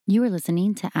You are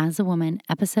listening to As a Woman,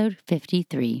 episode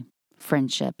 53,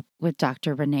 Friendship with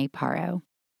Dr. Renee Parro.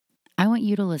 I want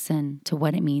you to listen to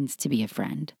what it means to be a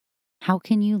friend. How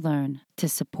can you learn to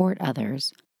support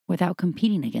others without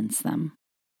competing against them?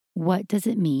 What does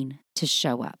it mean to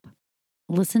show up?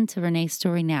 Listen to Renee's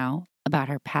story now about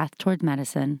her path toward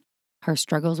medicine, her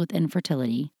struggles with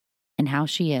infertility, and how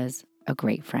she is a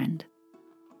great friend.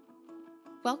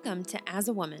 Welcome to As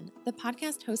a Woman, the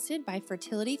podcast hosted by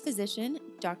fertility physician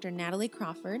Dr. Natalie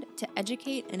Crawford to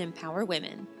educate and empower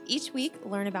women. Each week,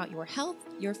 learn about your health,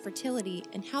 your fertility,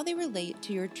 and how they relate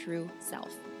to your true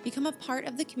self. Become a part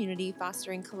of the community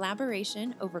fostering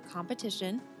collaboration over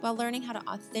competition while learning how to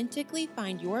authentically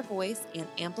find your voice and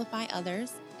amplify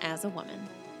others as a woman.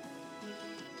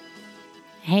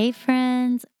 Hey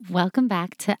friends, welcome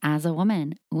back to As a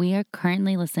Woman. We are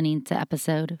currently listening to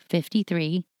episode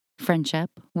 53, Friendship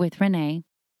with Renee.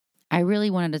 I really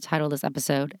wanted to title this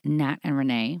episode Nat and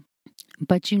Renee,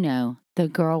 but you know, the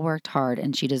girl worked hard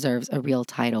and she deserves a real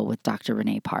title with Dr.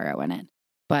 Renee Parro in it.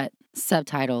 But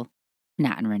subtitle,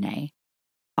 Nat and Renee.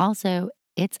 Also,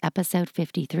 it's episode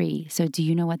 53, so do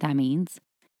you know what that means?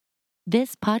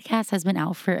 This podcast has been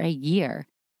out for a year.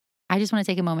 I just want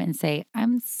to take a moment and say,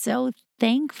 I'm so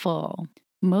thankful.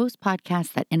 Most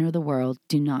podcasts that enter the world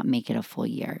do not make it a full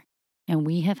year. And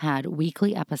we have had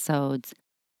weekly episodes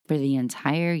for the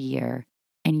entire year.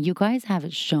 And you guys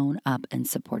have shown up and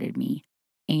supported me.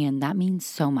 And that means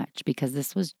so much because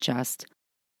this was just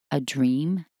a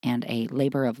dream and a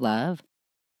labor of love.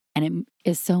 And it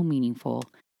is so meaningful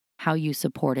how you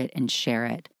support it and share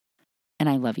it. And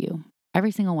I love you,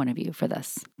 every single one of you, for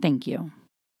this. Thank you.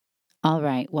 All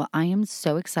right. Well, I am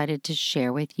so excited to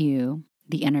share with you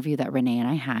the interview that Renee and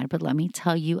I had, but let me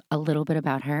tell you a little bit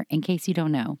about her in case you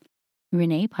don't know.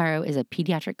 Renee Parro is a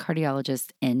pediatric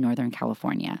cardiologist in Northern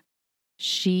California.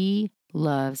 She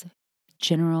loves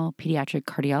general pediatric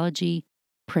cardiology,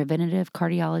 preventative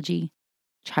cardiology,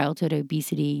 childhood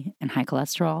obesity and high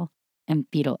cholesterol, and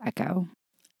fetal echo.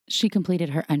 She completed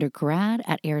her undergrad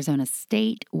at Arizona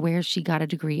State, where she got a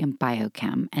degree in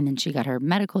biochem, and then she got her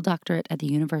medical doctorate at the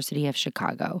University of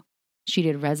Chicago. She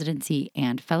did residency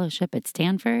and fellowship at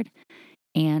Stanford,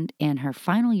 and in her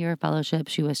final year of fellowship,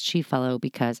 she was chief fellow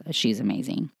because she's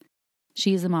amazing.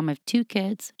 She is the mom of 2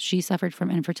 kids. She suffered from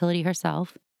infertility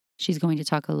herself. She's going to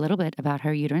talk a little bit about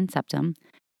her uterine septum,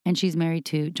 and she's married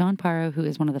to John Parro, who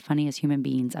is one of the funniest human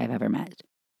beings I've ever met.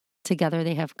 Together,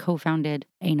 they have co-founded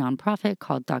a nonprofit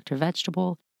called Dr.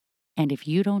 Vegetable, and if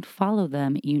you don't follow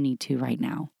them, you need to right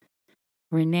now.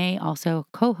 Renee also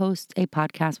co-hosts a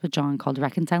podcast with John called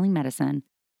Reconciling Medicine,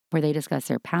 where they discuss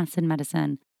their paths in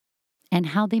medicine and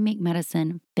how they make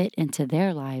medicine fit into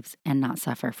their lives and not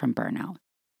suffer from burnout.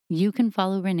 You can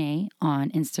follow Renee on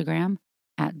Instagram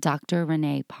at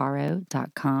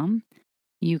drreneeparro.com.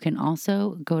 You can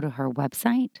also go to her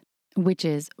website, which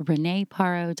is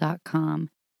reneeparro.com.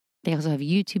 They also have a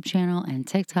YouTube channel and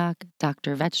TikTok,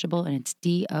 Dr. Vegetable, and it's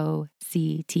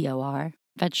DOCTOR,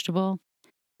 Vegetable.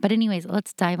 But anyways,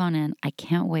 let's dive on in. I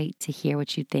can't wait to hear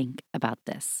what you think about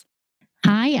this.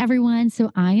 Hi, everyone.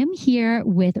 So I am here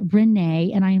with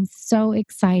Renee, and I am so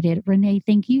excited. Renee,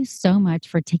 thank you so much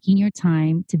for taking your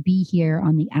time to be here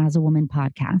on the As a Woman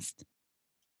podcast.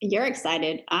 You're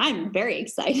excited. I'm very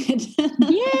excited.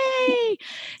 Yay!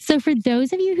 So for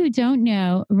those of you who don't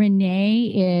know,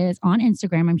 Renee is on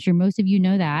Instagram. I'm sure most of you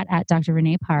know that at Dr.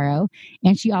 Renee Parro.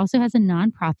 And she also has a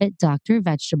nonprofit, Dr.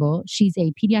 Vegetable. She's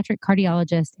a pediatric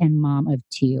cardiologist and mom of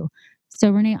 2.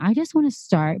 So Renee, I just want to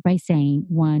start by saying,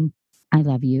 1, I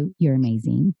love you. You're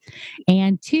amazing.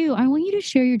 And 2, I want you to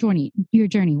share your journey.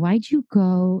 Why'd you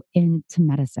go into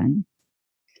medicine?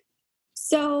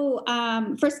 So,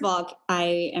 first of all,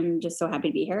 I am just so happy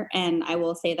to be here. And I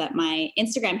will say that my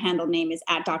Instagram handle name is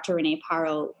at Dr. Renee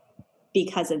Parro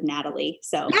because of Natalie.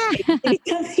 So it's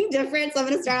something different. So I'm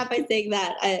going to start off by saying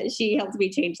that she helped me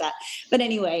change that. But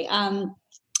anyway,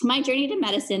 my journey to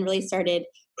medicine really started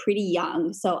pretty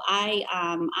young. So I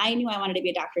knew I wanted to be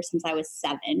a doctor since I was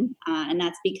 7. And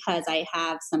that's because I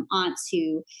have some aunts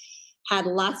who had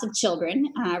lots of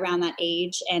children around that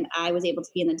age, and I was able to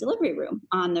be in the delivery room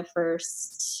on the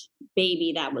first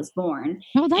baby that was born.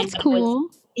 Oh, that's cool.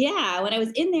 When I was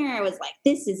in there, I was like,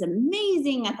 this is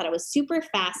amazing. I thought it was super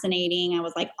fascinating. I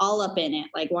was like all up in it,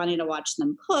 like wanting to watch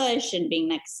them push and being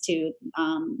next to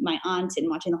my aunt and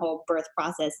watching the whole birth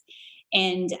process.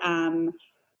 And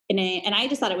I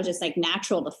just thought it was just like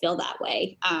natural to feel that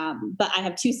way. But I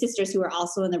have 2 sisters who were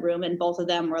also in the room, and both of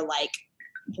them were like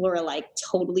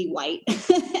totally white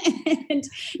and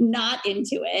not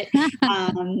into it.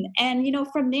 And,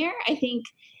 from there, I think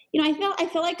I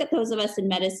feel like that those of us in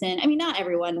medicine, I mean, not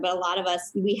everyone, but a lot of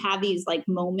us, we have these like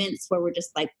moments where we're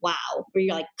just like, wow, where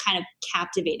you're like kind of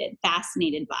captivated,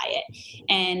 fascinated by it.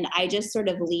 And I just sort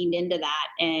of leaned into that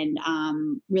and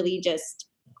really just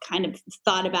kind of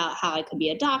thought about how I could be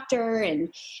a doctor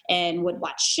and would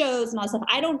watch shows and all that stuff.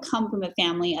 I don't come from a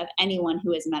family of anyone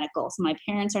who is medical. So my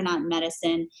parents are not in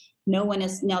medicine. No one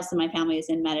else in my family is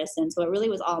in medicine. So it really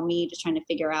was all me just trying to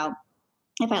figure out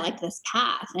if I liked this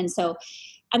path. And so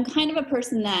I'm kind of a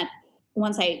person that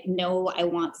once I know I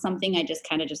want something, I just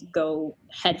kind of just go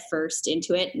head first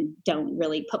into it and don't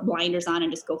really put blinders on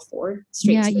and just go forward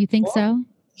straight. Yeah, you think so?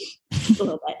 A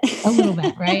little bit. A little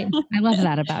bit, right? I love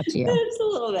that about you. Just a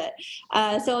little bit.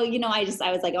 So,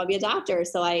 I was like, I'll be a doctor.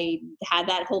 So I had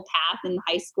that whole path in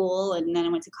high school, and then I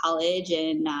went to college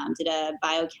and did a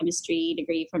biochemistry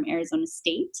degree from Arizona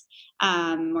State,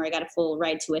 where I got a full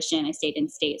ride tuition. I stayed in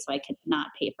state, so I could not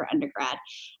pay for undergrad.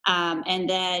 And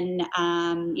then,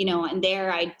 and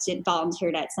there I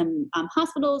volunteered at some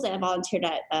hospitals. I volunteered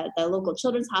at the local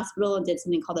children's hospital and did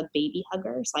something called a baby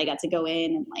hugger. So I got to go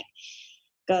in and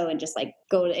go and just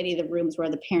go to any of the rooms where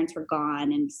the parents were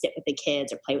gone and sit with the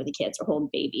kids or play with the kids or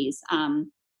hold babies.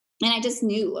 And I just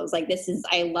knew, I was like,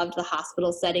 I loved the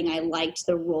hospital setting. I liked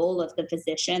the role of the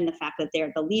physician, the fact that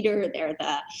they're the leader, they're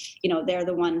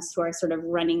the ones who are sort of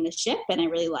running the ship. And I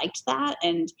really liked that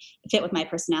and it fit with my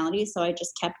personality. So I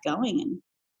just kept going, and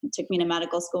it took me to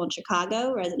medical school in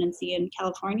Chicago, residency in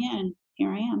California, and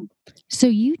here I am. So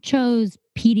you chose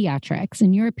pediatrics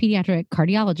and you're a pediatric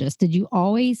cardiologist. Did you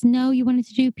always know you wanted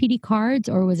to do PD cards,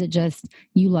 or was it just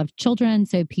you loved children,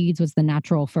 so peds was the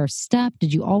natural first step?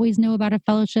 Did you always know about a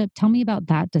fellowship? Tell me about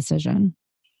that decision.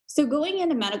 So going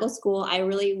into medical school, I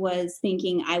really was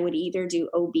thinking I would either do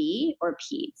OB or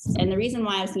peds. And the reason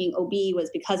why I was thinking OB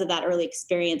was because of that early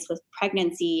experience with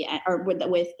pregnancy or with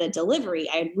the delivery.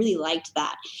 I really liked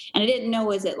that. And I didn't know,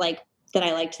 was it that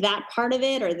I liked that part of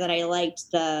it or that I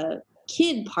liked the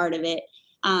kid part of it.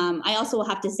 I also will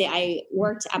have to say I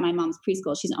worked at my mom's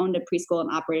preschool. She's owned a preschool and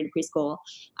operated a preschool.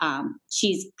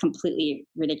 She's completely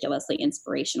ridiculously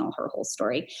inspirational, her whole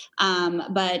story.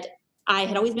 But I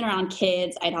had always been around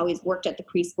kids. I'd always worked at the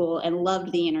preschool and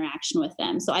loved the interaction with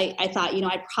them. So I thought,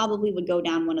 I probably would go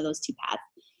down one of those two paths.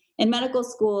 In medical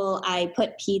school, I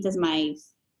put peds as my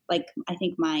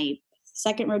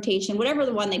second rotation, whatever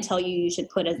the one they tell you should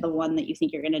put as the one that you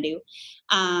think you're going to do.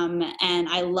 And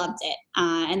I loved it.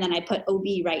 And then I put OB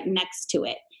right next to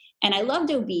it. And I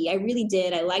loved OB. I really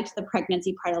did. I liked the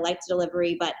pregnancy part. I liked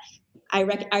delivery, but I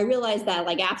realized that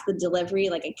after the delivery,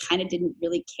 I kind of didn't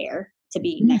really care to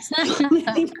be next to them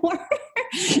anymore.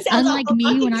 Unlike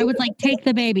me, when I was like, take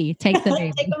the baby. Take them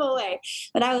away.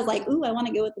 But I was like, ooh, I want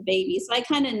to go with the baby. So I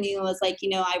kind of knew, I was like,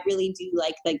 I really do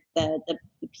like the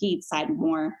peds side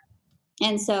more.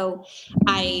 And so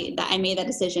I made that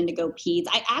decision to go peds.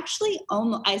 I actually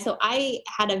I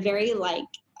had a very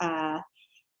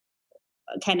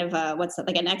kind of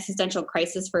an existential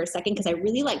crisis for a second, because I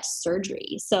really liked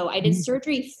surgery. So I did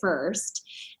surgery first.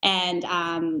 And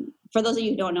for those of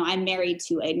you who don't know, I'm married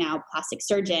to a now plastic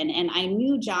surgeon, and I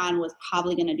knew John was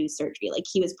probably going to do surgery.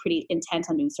 He was pretty intent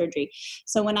on doing surgery.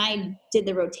 So when I did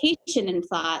the rotation and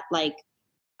thought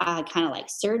kind of like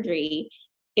surgery,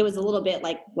 it was a little bit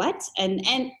like, what? And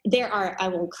I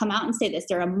will come out and say this,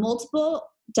 there are multiple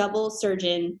double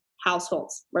surgeon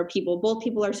households where both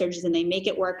people are surgeons and they make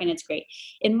it work and it's great.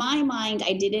 In my mind,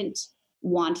 I didn't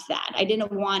want that. I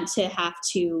didn't want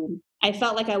to I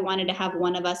felt like I wanted to have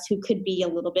one of us who could be a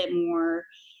little bit more,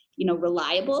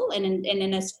 reliable. And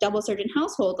in a double surgeon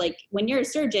household, when you're a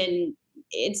surgeon,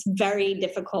 it's very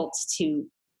difficult to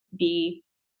be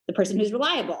the person who's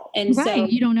reliable. And right. So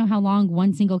you don't know how long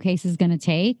one single case is going to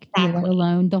take, exactly. Let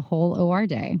alone the whole OR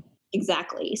day.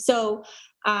 Exactly. So,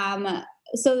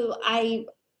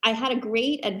 I had a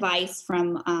great advice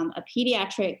from a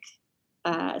pediatric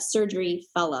surgery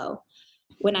fellow.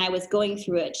 When I was going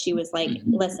through it, she was like,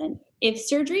 listen, if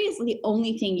surgery is the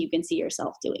only thing you can see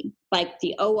yourself doing, like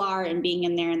the OR and being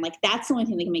in there, and that's the only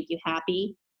thing that can make you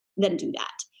happy, then do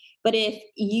that. But if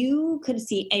you could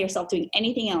see yourself doing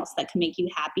anything else that can make you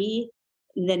happy,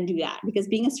 then do that, because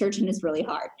being a surgeon is really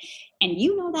hard. And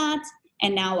you know that.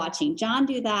 And now watching John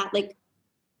do that,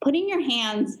 putting your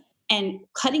hands and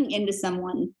cutting into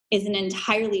someone is an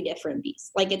entirely different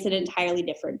beast. It's an entirely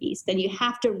different beast. And you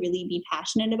have to really be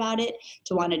passionate about it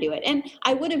to want to do it. And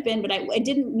I would have been, but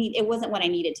it wasn't what I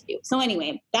needed to do. So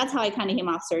anyway, that's how I kind of came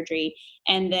off surgery,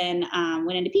 and then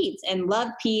went into peds and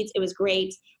loved peds. It was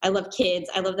great. I love kids.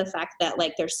 I love the fact that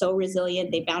they're so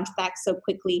resilient. They bounce back so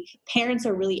quickly. Parents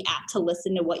are really apt to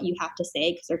listen to what you have to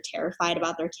say because they're terrified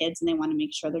about their kids and they want to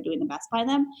make sure they're doing the best by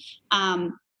them.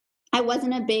 I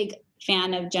wasn't a big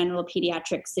fan of general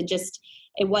pediatrics.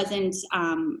 It wasn't,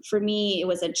 for me, it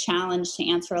was a challenge to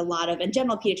answer a lot of, and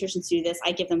general pediatricians do this.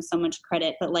 I give them so much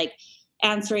credit, but like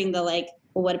answering the like,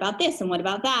 well, what about this and what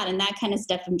about that? And that kind of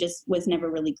stuff was never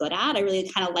really good at. I really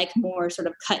kind of like more sort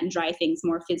of cut and dry things,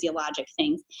 more physiologic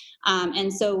things.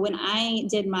 And so when I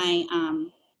did my,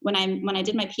 when I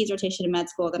did my peds rotation in med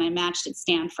school, then I matched at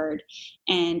Stanford,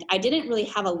 and I didn't really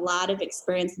have a lot of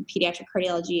experience in pediatric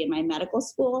cardiology in my medical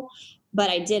school, but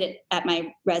I did it at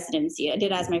my residency. I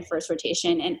did it as my first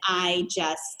rotation, and I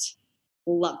just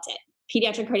loved it.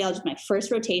 Pediatric cardiology was my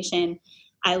first rotation.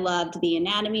 I loved the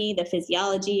anatomy, the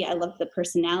physiology. I loved the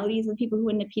personalities of people who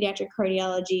went into pediatric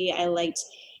cardiology. I liked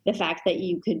the fact that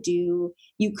you could do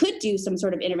some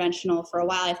sort of interventional. For a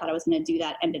while, I thought I was going to do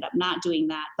that, ended up not doing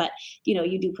that. But,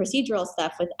 you do procedural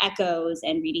stuff with echoes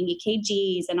and reading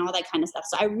EKGs and all that kind of stuff.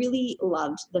 So I really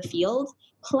loved the field.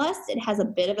 Plus, it has a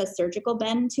bit of a surgical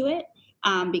bend to it.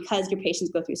 Because your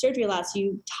patients go through surgery a lot, so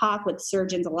you talk with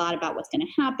surgeons a lot about what's going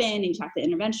to happen, and you talk to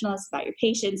interventionalists about your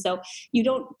patients. So you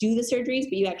don't do the surgeries,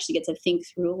 but you actually get to think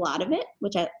through a lot of it,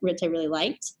 which I really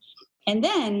liked. And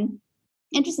then,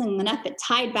 interestingly enough, it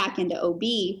tied back into OB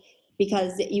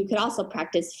because you could also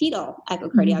practice fetal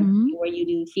echocardiography, where you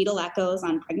do fetal echoes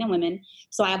on pregnant women.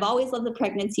 So I've always loved the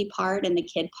pregnancy part and the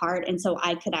kid part, and so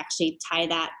I could actually tie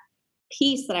that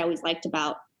piece that I always liked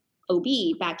about OB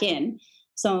back in.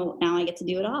 So now I get to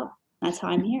do it all. That's how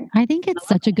I'm here. I think it's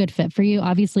such a good fit for you.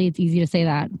 Obviously, it's easy to say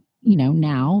that,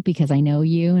 now because I know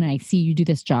you and I see you do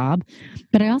this job.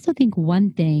 But I also think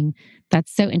one thing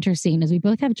that's so interesting is we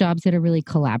both have jobs that are really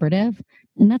collaborative.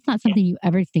 And that's not something you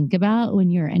ever think about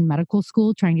when you're in medical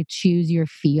school trying to choose your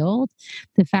field.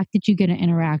 The fact that you get to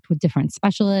interact with different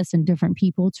specialists and different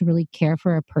people to really care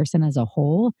for a person as a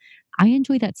whole. I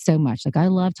enjoy that so much. Like I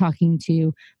love talking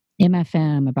to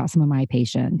MFM about some of my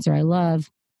patients, or I love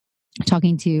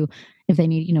talking to if they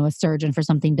need, a surgeon for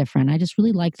something different. I just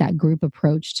really like that group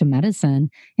approach to medicine.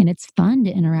 And it's fun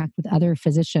to interact with other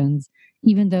physicians,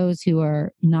 even those who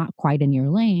are not quite in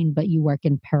your lane, but you work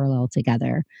in parallel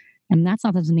together. And that's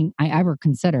not something I ever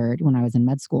considered when I was in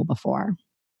med school before.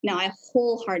 No, I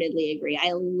wholeheartedly agree.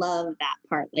 I love that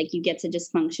part. Like you get to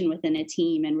just function within a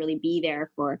team and really be there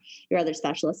for your other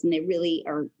specialists, and they really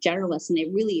are generalists, and they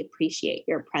really appreciate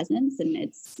your presence, and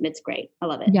it's great. I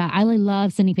love it. Yeah, I really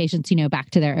love sending patients, back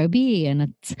to their OB,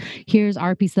 and here's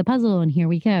our piece of the puzzle, and here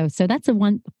we go. So that's the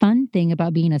one fun thing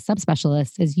about being a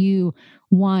subspecialist is you,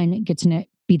 one, get to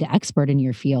be the expert in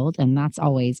your field, and that's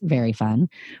always very fun.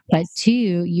 Yes. But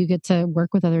two, you get to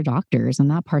work with other doctors, and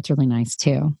that part's really nice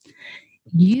too.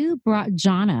 You brought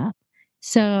John up.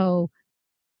 So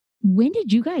when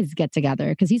did you guys get together?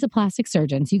 Because he's a plastic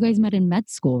surgeon. So you guys met in med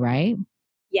school, right?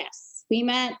 Yes. We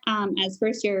met as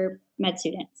first year med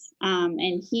students.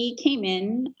 And he came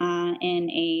in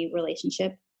a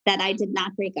relationship that I did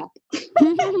not break up. Put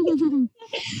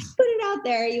it out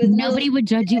there. Nobody would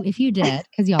judge you if you did,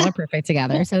 because y'all are perfect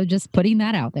together. So just putting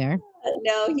that out there.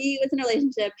 No, he was in a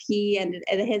relationship.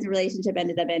 His relationship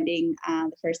ended up ending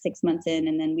the first 6 months in,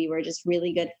 and then we were just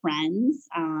really good friends.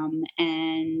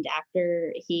 And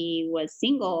after he was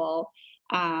single,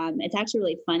 it's actually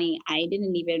really funny. I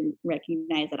didn't even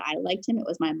recognize that I liked him. It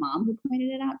was my mom who pointed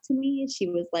it out to me. She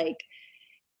was like,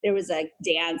 there was a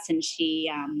dance, and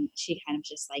she kind of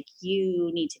just like,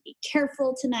 you need to be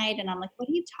careful tonight. And I'm like, what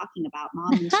are you talking about,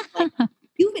 Mom? And she's like,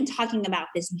 you've been talking about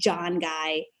this John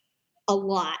guy a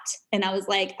lot. And I was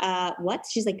like, what?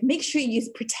 She's like, make sure you use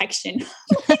protection.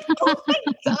 Like, oh my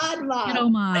God, Mom. Hello,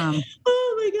 Mom.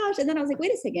 Oh my gosh. And then I was like,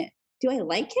 wait a second, do I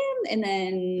like him? And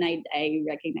then I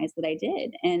recognized that I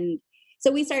did. And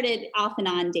so we started off and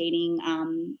on dating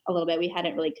a little bit. We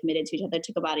hadn't really committed to each other. It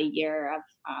took about a year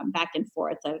of back and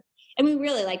forth and we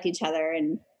really liked each other.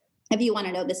 And if you want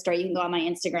to know the story, you can go on my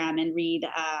Instagram and read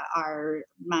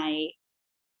my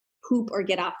poop or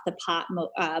get off the pot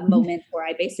moment where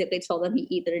I basically told him he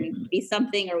either needed to be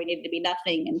something or we needed to be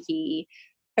nothing. And he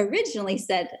originally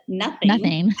said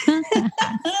nothing.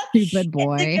 Stupid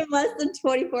boy. It took him less than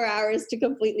 24 hours to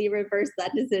completely reverse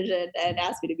that decision and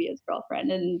ask me to be his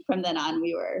girlfriend. And from then on,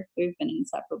 we've been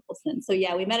inseparable since. So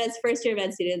yeah, we met as first year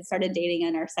med students, started dating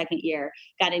in our second year,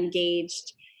 got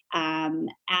engaged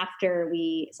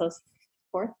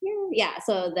fourth year. Yeah.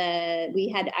 So we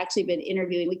had actually been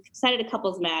interviewing. We decided a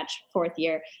couples match fourth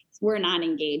year. We're not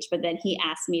engaged, but then he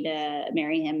asked me to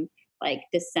marry him like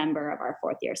December of our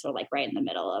fourth year. So like right in the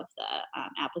middle of the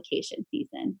application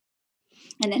season.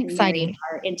 And then exciting.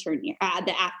 Our intern year,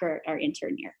 after our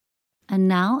intern year. And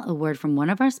now a word from one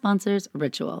of our sponsors,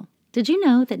 Ritual. Did you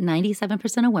know that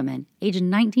 97% of women aged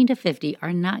 19 to 50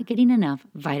 are not getting enough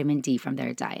vitamin D from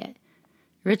their diet?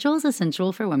 Ritual's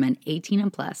Essential for Women 18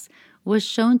 and Plus was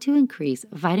shown to increase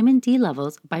vitamin D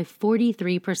levels by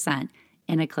 43%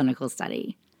 in a clinical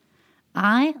study.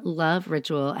 I love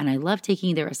Ritual and I love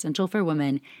taking their Essential for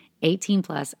Women 18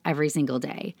 Plus every single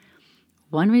day.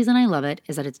 One reason I love it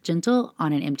is that it's gentle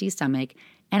on an empty stomach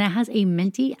and it has a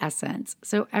minty essence,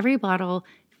 so every bottle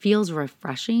feels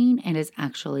refreshing and is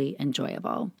actually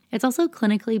enjoyable. It's also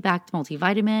clinically backed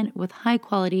multivitamin with high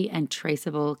quality and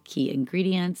traceable key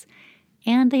ingredients,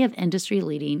 and they have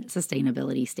industry-leading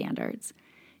sustainability standards.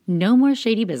 No more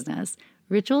shady business.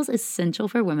 Ritual's Essential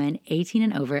for Women 18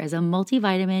 and over is a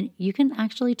multivitamin you can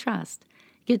actually trust.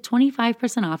 Get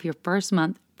 25% off your first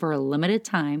month for a limited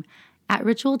time at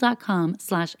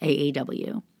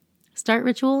ritual.com/AAW. Start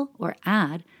Ritual or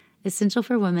add Essential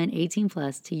for Women 18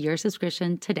 Plus to your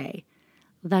subscription today.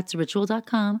 That's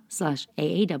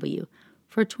ritual.com/AAW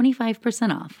for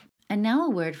 25% off. And now a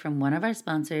word from one of our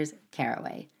sponsors,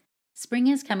 Caraway. Spring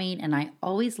is coming and I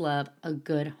always love a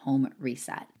good home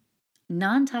reset.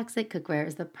 Non-toxic cookware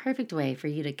is the perfect way for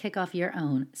you to kick off your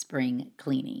own spring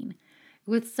cleaning.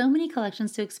 With so many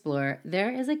collections to explore,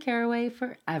 there is a Caraway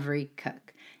for every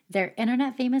cook. Their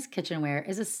internet-famous kitchenware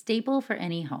is a staple for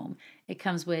any home. It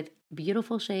comes with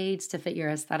beautiful shades to fit your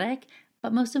aesthetic,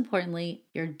 but most importantly,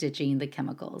 you're ditching the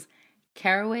chemicals.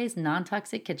 Caraway's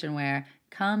non-toxic kitchenware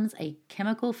comes a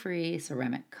chemical-free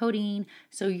ceramic coating,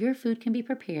 so your food can be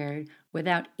prepared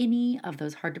without any of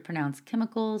those hard-to-pronounce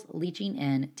chemicals leaching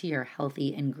in to your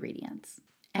healthy ingredients.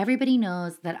 Everybody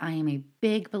knows that I am a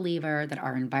big believer that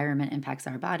our environment impacts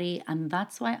our body, and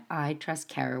that's why I trust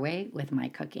Caraway with my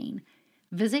cooking.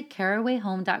 Visit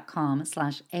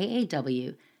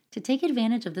carawayhome.com/AAW to take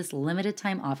advantage of this limited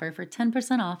time offer for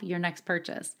 10% off your next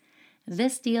purchase.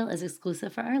 This deal is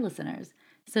exclusive for our listeners,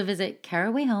 so visit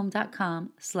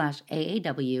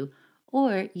carawayhome.com/AAW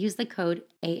or use the code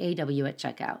AAW at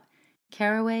checkout.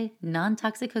 Caraway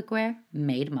non-toxic cookware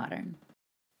made modern.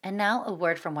 And now a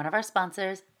word from one of our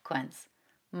sponsors, Quince.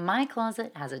 My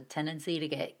closet has a tendency to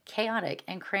get chaotic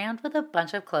and crammed with a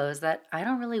bunch of clothes that I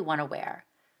don't really want to wear.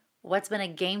 What's been a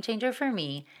game changer for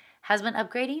me has been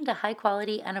upgrading to high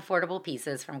quality and affordable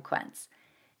pieces from Quince.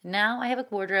 Now I have a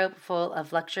wardrobe full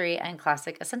of luxury and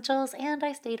classic essentials, and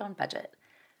I stayed on budget.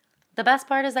 The best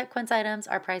part is that Quince items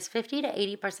are priced 50 to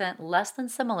 80% less than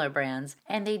similar brands,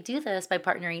 and they do this by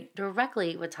partnering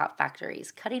directly with top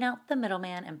factories, cutting out the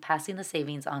middleman and passing the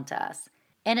savings on to us.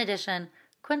 In addition,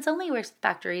 Quince only works with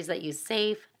factories that use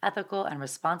safe, ethical, and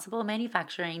responsible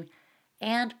manufacturing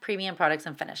and premium products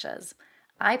and finishes.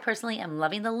 I personally am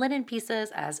loving the linen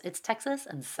pieces as it's Texas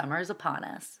and summer's upon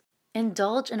us.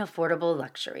 Indulge in affordable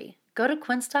luxury. Go to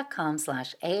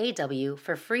quince.com/AAW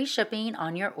for free shipping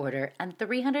on your order and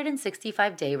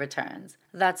 365-day returns.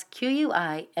 That's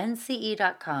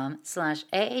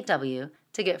QUINCE.com/AAW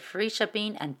to get free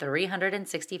shipping and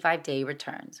 365-day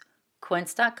returns.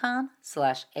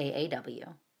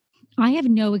 Quince.com/AAW. I have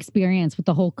no experience with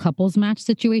the whole couples match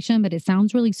situation, but it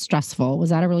sounds really stressful.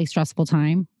 Was that a really stressful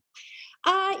time?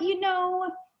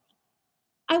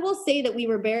 I will say that we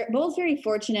were both very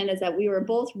fortunate is that we were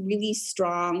both really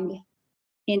strong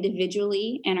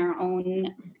individually in our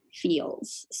own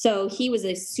fields. So he was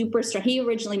he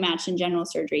originally matched in general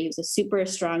surgery. He was a super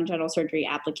strong general surgery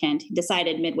applicant. He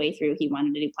decided midway through he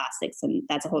wanted to do plastics, and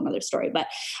that's a whole nother story. But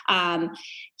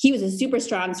he was a super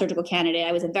strong surgical candidate.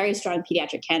 I was a very strong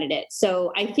pediatric candidate.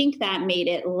 So I think that made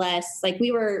it less like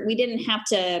we didn't have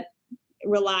to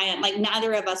rely on, like,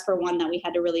 neither of us, for one, that we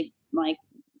had to really, like,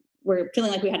 we're feeling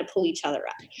like we had to pull each other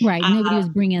up. Right. Nobody was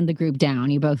bringing the group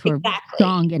down. You both were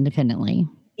strong independently.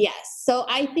 Yes. So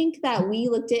I think that we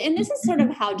looked at, and this is sort of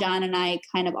how John and I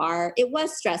kind of are. It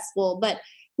was stressful, but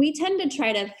we tend to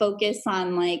try to focus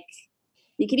on, like,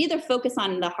 you can either focus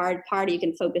on the hard part or you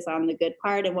can focus on the good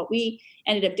part. And what we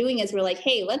ended up doing is we're like,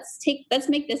 hey, let's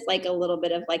make this like a little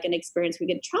bit of like an experience we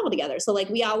could travel together. So like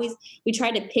we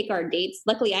tried to pick our dates.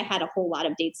 Luckily I had a whole lot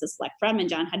of dates to select from and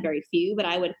John had very few, but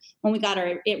when we got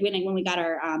our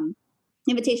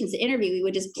invitations to interview, we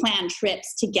would just plan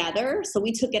trips together. So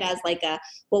we took it as like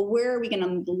where are we going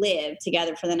to live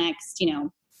together for the next,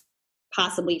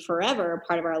 possibly forever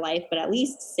part of our life, but at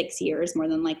least 6 years, more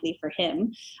than likely for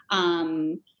him.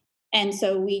 And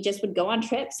so we just would go on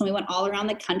trips and we went all around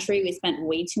the country. We spent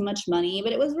way too much money,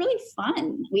 but it was really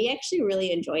fun. We actually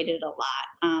really enjoyed it a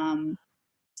lot.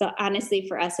 So honestly,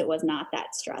 for us, it was not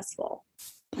that stressful.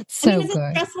 That's so as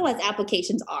good. Stressful as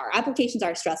applications are. Applications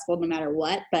are stressful no matter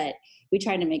what, but we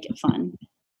tried to make it fun.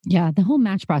 Yeah, the whole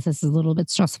match process is a little bit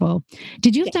stressful.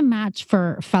 Did you have to match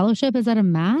for fellowship? Is that a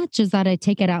match? Is that a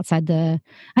take it outside I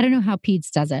don't know how PEDS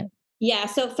does it. Yeah,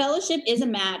 so fellowship is a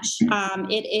match.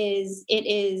 It is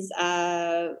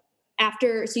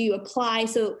so you apply.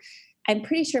 So I'm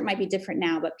pretty sure it might be different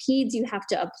now, but peds, you have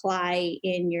to apply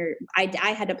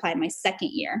I had to apply my second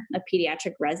year of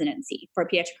pediatric residency for a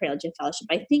pediatric cardiology fellowship.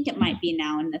 I think it might be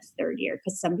now in the third year,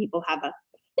 because some people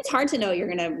it's hard to know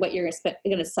what you're going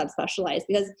to subspecialize,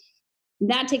 because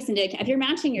that takes into account, if you're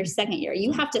matching your second year,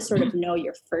 you have to sort of know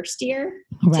your first year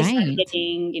to start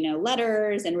getting,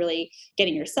 letters and really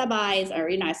getting your sub-Is, or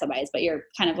you're not sub-Is, but you're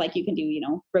kind of like, you can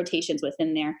do, rotations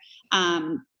within there.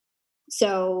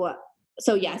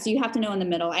 So you have to know in the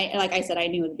middle. Like I said, I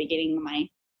knew at the beginning of my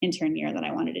intern year that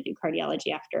I wanted to do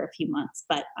cardiology after a few months,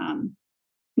 but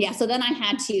so then I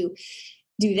had to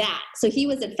do that. So he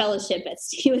was at fellowship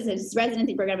he was at his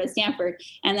residency program at Stanford.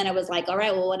 And then I was like, all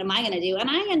right, well, what am I going to do?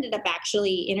 And I ended up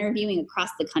actually interviewing across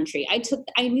the country.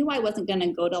 I knew I wasn't going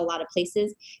to go to a lot of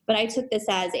places, but I took this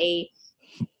as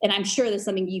and I'm sure this is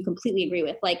something you completely agree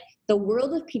with, like, the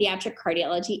world of pediatric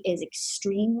cardiology is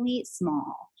extremely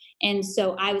small. And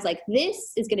so I was like,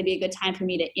 this is going to be a good time for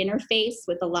me to interface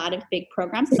with a lot of big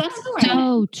programs.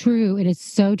 So true. It is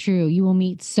so true. You will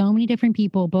meet so many different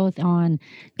people, both on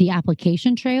the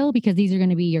application trail, because these are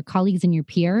going to be your colleagues and your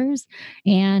peers,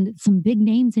 and some big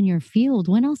names in your field.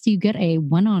 When else do you get a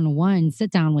one-on-one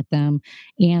sit down with them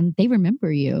and they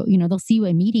remember you? They'll see you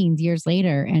at meetings years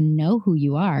later and know who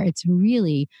you are. It's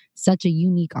really such a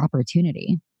unique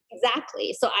opportunity.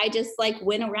 Exactly. So I just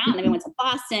went around. I went to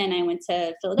Boston, I went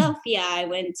to Philadelphia, I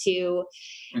went to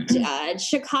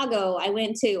Chicago, I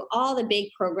went to all the big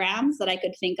programs that I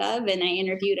could think of, and I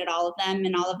interviewed at all of them,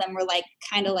 and all of them were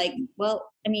well,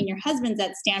 your husband's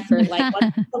at Stanford, what's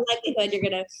the likelihood you're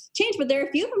going to change? But there are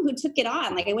a few of them who took it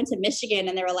on. I went to Michigan,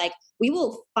 and they were like, we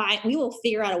will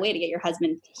figure out a way to get your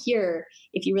husband here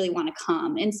if you really want to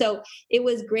come. And so it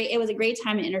was great. It was a great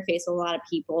time to interface with a lot of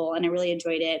people, and I really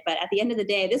enjoyed it. But at the end of the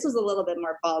day, this was a little bit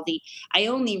more ballsy. I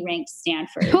only ranked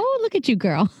Stanford. Oh, look at you,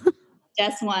 girl.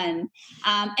 Just one.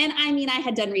 And I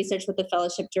had done research with the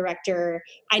fellowship director.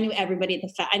 I knew everybody at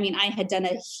the I had done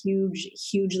a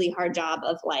hugely hard job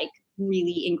of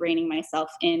really ingraining myself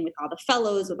in with all the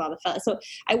fellows, So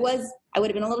I would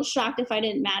have been a little shocked if I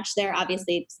didn't match there.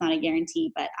 Obviously it's not a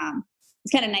guarantee, but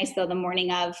it's kind of nice though. The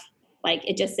morning of,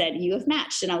 it just said you have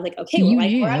matched, and I was like, okay, well,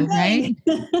 where I'm right?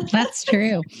 That's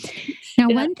true. Now,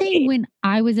 one thing when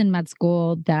I was in med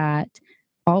school that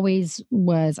always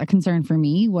was a concern for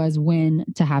me was when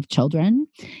to have children,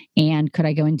 and could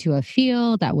I go into a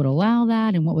field that would allow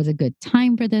that, and what was a good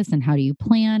time for this, and how do you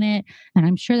plan it? And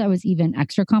I'm sure that was even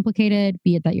extra complicated,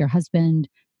 be it that your husband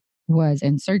was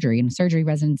in surgery and surgery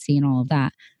residency and all of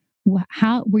that.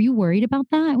 How were you worried about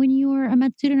that when you were a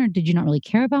med student, or did you not really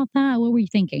care about that? What were you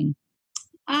thinking?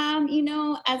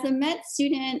 As a med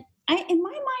student, in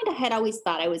my mind, I had always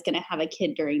thought I was going to have a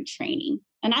kid during training.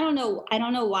 And I don't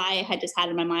know why I had just had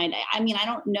in my mind. I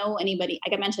don't know anybody.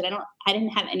 Like I mentioned, I didn't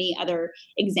have any other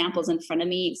examples in front of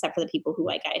me except for the people who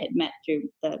I had met through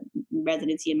the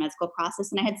residency and med school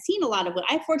process. And I had seen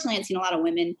I fortunately had seen a lot of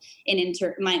women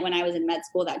when I was in med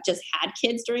school that just had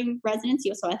kids during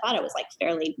residency. So I thought it was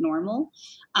fairly normal.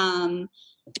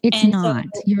 It's not.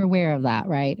 So, you're aware of that,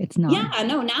 right? It's not. Yeah,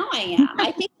 no, now I am.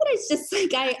 I think that it's just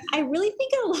I really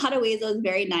think in a lot of ways I was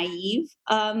very naive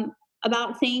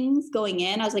about things going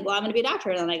in. I was like, well, I'm going to be a doctor.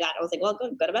 And then I was like, well,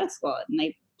 go to med school. And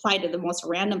I applied to the most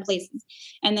random places.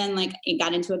 And then it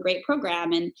got into a great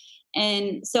program.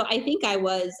 And so I think I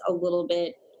was a little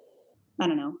bit, I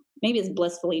don't know, maybe it's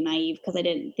blissfully naive because I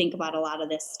didn't think about a lot of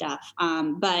this stuff.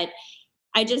 But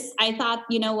I thought,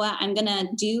 you know what, I'm going to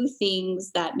do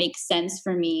things that make sense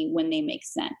for me when they make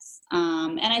sense.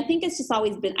 And I think it's just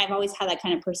I've always had that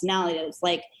kind of personality that it's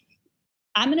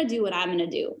I'm going to do what I'm going to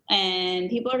do. And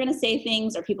people are going to say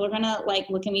things, or people are going to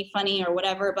look at me funny or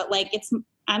whatever. But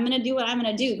I'm going to do what I'm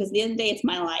going to do, because at the end of the day, it's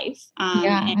my life.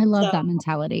 I love that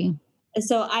mentality.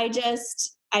 So I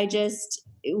just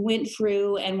went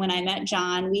through, and when I met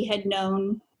John, we had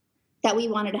known that we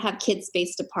wanted to have kids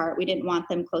spaced apart. We didn't want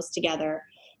them close together.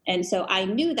 And so I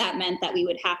knew that meant that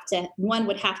one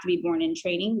would have to be born in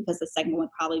training, because the second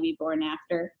would probably be born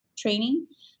after training.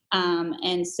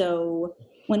 And so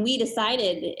when we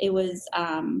decided, it was,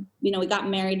 we got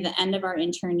married at the end of our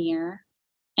intern year,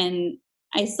 and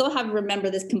I still remember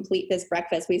this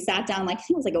breakfast. We sat down, I think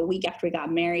it was a week after we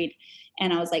got married.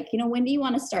 And I was like, when do you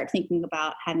want to start thinking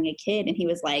about having a kid? And he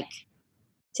was like,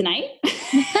 tonight.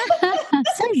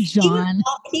 So John,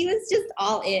 he was just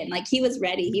all in. He was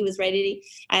ready. He was ready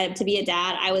to be a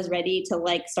dad. I was ready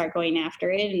to start going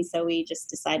after it. And so we just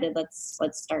decided, let's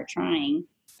start trying.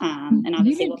 And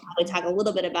obviously we'll probably talk a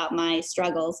little bit about my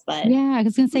struggles, but yeah, I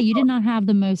was going to say, you did not have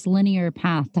the most linear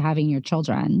path to having your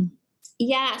children.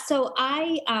 Yeah. So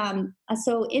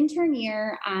intern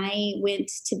year, I went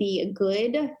to be a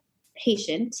good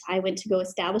patient. I went to go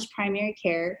establish primary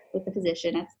care with the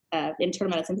physician at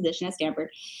internal medicine physician at Stanford.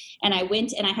 And I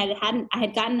went and I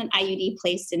had gotten an IUD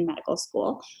placed in medical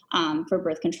school for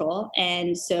birth control.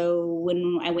 And so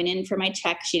when I went in for my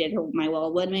check, she did my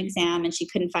Wellwood exam and she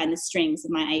couldn't find the strings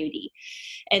of my IUD.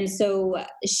 And so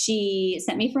she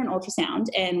sent me for an ultrasound.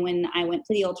 And when I went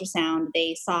for the ultrasound,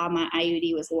 they saw my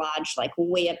IUD was lodged like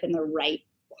way up in the right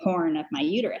horn of my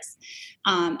uterus.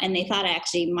 And they thought I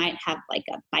actually might have like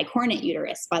a bicornate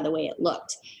uterus by the way it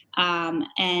looked.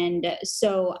 And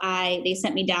so they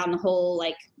sent me down the whole,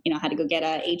 like, had to go get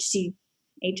a HSG.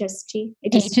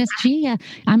 Yeah.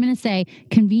 I'm going to say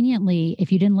conveniently,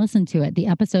 if you didn't listen to it, the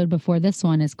episode before this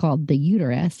one is called The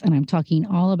Uterus. And I'm talking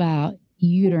all about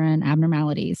uterine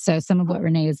abnormalities. So some of what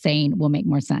Renee is saying will make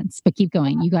more sense, but keep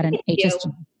going. You got an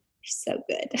HSG. So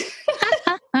good.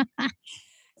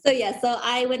 So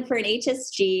I went for an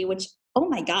HSG, which, oh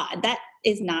my God, that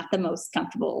is not the most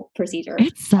comfortable procedure.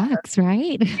 It sucks,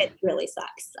 right? It really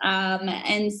sucks.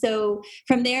 And so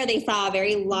from there, they saw a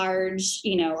very large,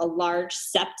 a large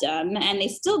septum, and they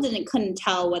still couldn't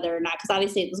tell whether or not, because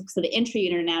obviously it looks at the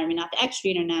intrauterine anatomy, not the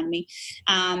extrauterine anatomy.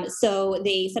 So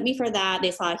they sent me for that.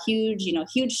 They saw a huge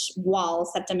wall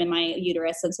septum in my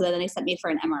uterus. And so then they sent me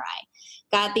for an MRI.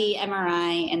 Got the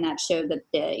MRI, and that showed that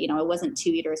it wasn't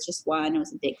two uterus, just one. It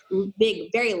was a big,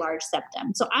 very large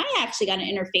septum. So I actually got an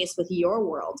interface with your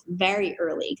world very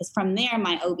early, because from there,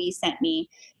 my OB sent me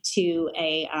to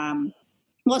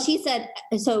she said,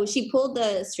 so she pulled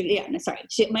the string. Yeah, no, sorry.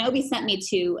 My OB sent me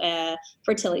to a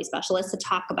fertility specialist to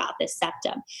talk about this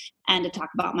septum and to talk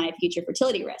about my future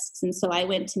fertility risks. And so I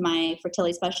went to my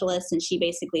fertility specialist, and she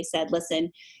basically said,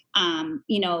 listen,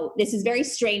 this is very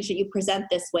strange that you present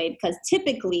this way, because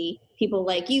typically people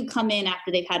like you come in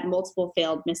after they've had multiple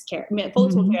failed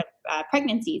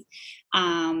pregnancies.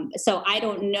 So I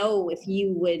don't know if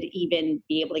you would even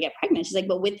be able to get pregnant. She's like,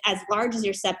 but with as large as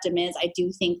your septum is, I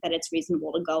do think that it's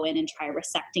reasonable to go in and try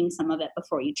resecting some of it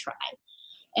before you try.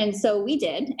 And so we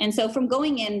did. And so from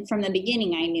going in from the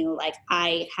beginning, I knew like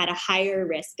I had a higher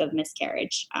risk of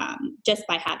miscarriage just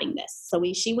by having this. So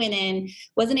she went in,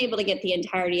 wasn't able to get the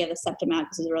entirety of the septum out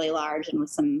because it was really large, and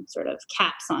with some sort of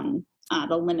caps on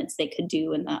the limits they could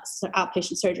do in the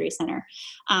outpatient surgery center.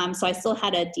 So I still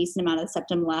had a decent amount of the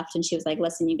septum left. And she was like,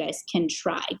 listen, you guys can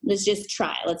try. Let's just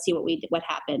try. Let's see what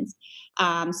happens.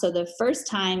 So the first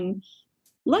time,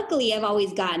 luckily, I've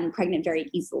always gotten pregnant very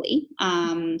easily.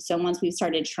 So once we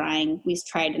started trying, we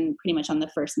tried, and pretty much on the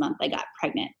first month I got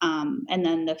pregnant. And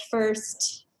then the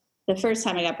first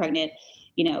time I got pregnant,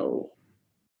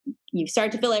 you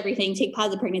start to feel everything, take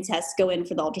positive pregnancy tests, go in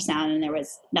for the ultrasound, and there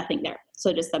was nothing there.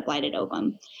 So just the blighted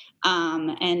ovum.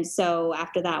 And so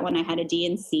after that one, I had a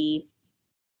D&C.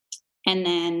 And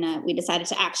then we decided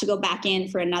to actually go back in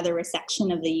for another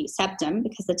resection of the septum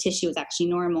because the tissue was actually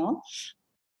normal.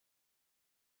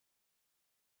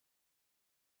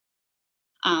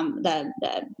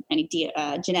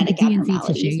 Genetic abnormalities.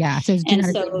 Tissue, yeah. So it's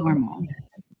genetically normal.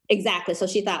 Exactly. So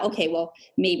she thought, okay, well,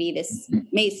 maybe this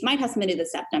might have something to do with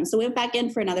the septum. So we went back in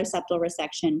for another septal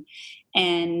resection,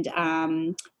 and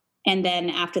then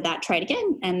after that, tried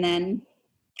again, and then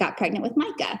got pregnant with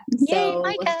Micah. So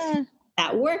Yay, Micah.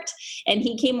 That worked, and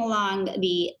he came along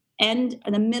the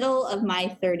middle of my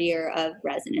third year of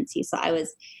residency. So I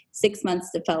was 6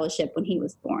 months to fellowship when he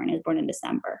was born. He was born in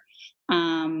December.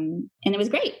 And it was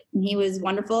great. He was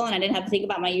wonderful. And I didn't have to think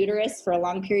about my uterus for a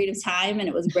long period of time. And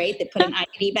it was great. They put an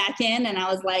IUD back in, and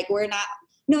I was like,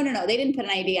 no. They didn't put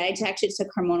an IUD. I actually took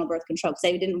hormonal birth control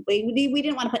because we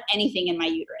didn't want to put anything in my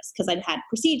uterus because I'd had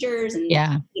procedures and,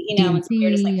 and so we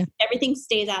were just like, everything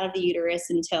stays out of the uterus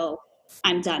until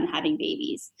I'm done having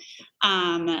babies.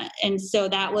 And so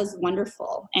that was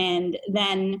wonderful. And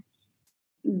then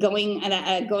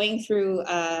going through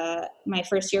my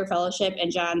first year of fellowship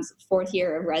and John's fourth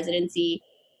year of residency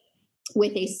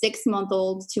with a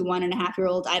 6-month-old to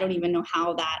 1.5-year-old, I don't even know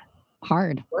how that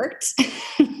worked.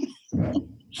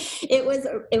 It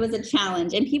was a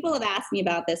challenge, and people have asked me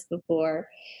about this before.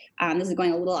 This is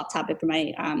going a little off topic for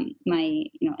my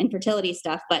infertility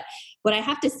stuff, but what I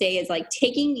have to say is like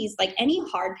taking these, like any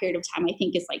hard period of time, I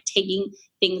think is like taking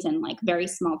things in like very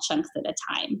small chunks at a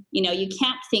time. You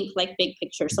can't think like big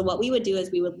picture. So what we would do is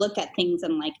we would look at things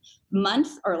in like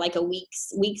months or like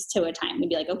weeks to a time. We'd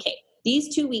be like, okay,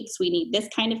 these 2 weeks we need this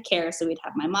kind of care. So we'd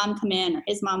have my mom come in, or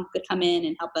his mom could come in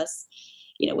and help us,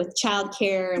 with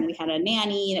childcare, and we had a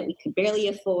nanny that we could barely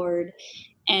afford.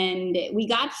 And we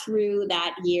got through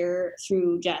that year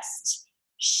through just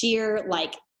sheer,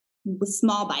 like,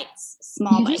 small bites.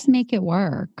 Just make it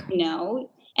work.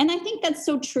 And I think that's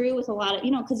so true with a lot of,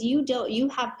 because you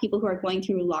have people who are going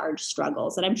through large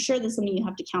struggles. And I'm sure that's something you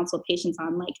have to counsel patients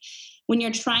on. Like when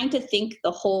you're trying to think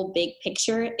the whole big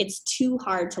picture, it's too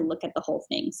hard to look at the whole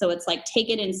thing. So it's like, take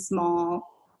it in small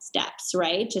steps,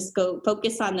 right? Just go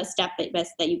focus on the step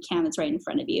that you can, that's right in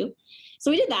front of you.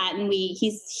 So we did that, and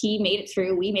he made it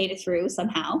through. We made it through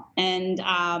somehow, and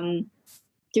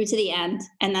through to the end.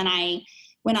 And then I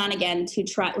went on again to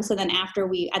try. So then after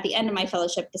at the end of my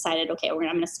fellowship, decided, okay, I'm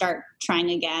going to start trying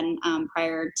again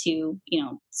prior to,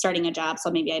 starting a job.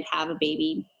 So maybe I'd have a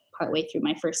baby partway through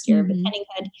my first year of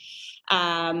attendinghood.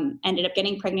 Ended up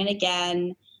getting pregnant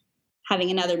again, having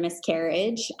another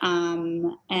miscarriage.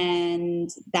 And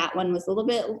that one was a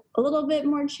little bit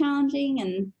more challenging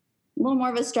and a little more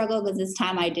of a struggle, because this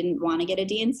time I didn't want to get a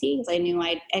D&C because I knew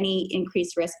any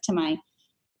increased risk to my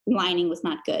lining was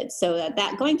not good. So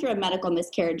that going through a medical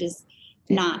miscarriage is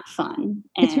not fun.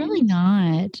 It's really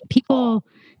not. People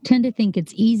tend to think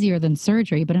it's easier than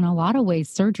surgery, but in a lot of ways,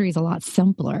 surgery is a lot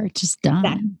simpler. It's just done.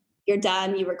 Exactly. You're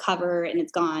done, you recover, and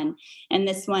it's gone. And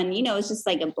this one, it's just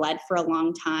like it bled for a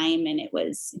long time, and it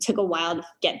took a while to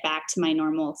get back to my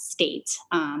normal state.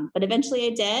 But eventually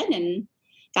I did, and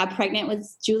got pregnant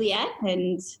with Juliet,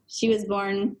 and she was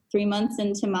born 3 months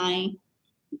into my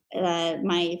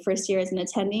first year as an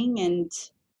attending, and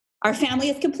our family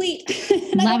is complete.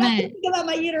 And Love I don't it. have to think about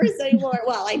my uterus anymore.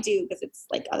 Well, I do, because it's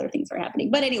like other things are happening.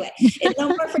 But anyway, it's no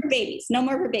more for babies. No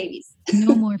more for babies.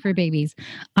 No more for babies.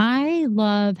 I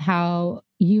love how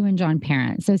you and John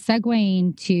parent. So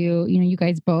segueing to, you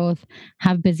guys both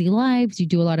have busy lives. You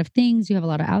do a lot of things. You have a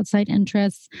lot of outside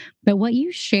interests. But what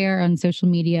you share on social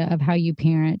media of how you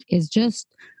parent is just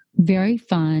very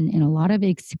fun and a lot of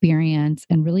experience,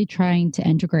 and really trying to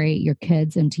integrate your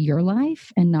kids into your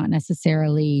life and not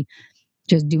necessarily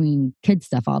just doing kid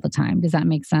stuff all the time. Does that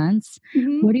make sense?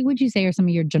 Mm-hmm. What would you say are some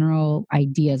of your general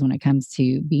ideas when it comes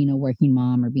to being a working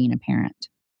mom or being a parent?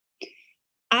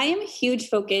 I am a huge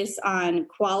focus on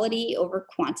quality over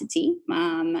quantity.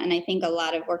 And I think a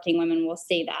lot of working women will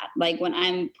say that. Like when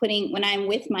I'm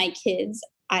with my kids,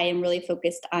 I am really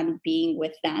focused on being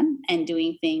with them and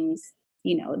doing things,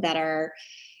 that are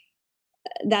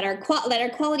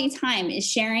quality time, is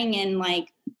sharing and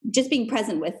like just being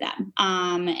present with them.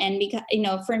 And because,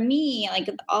 for me, like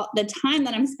the time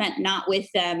that I'm spent not with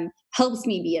them helps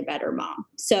me be a better mom.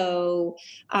 So,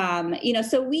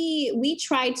 so we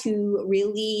try to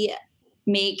really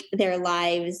make their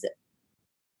lives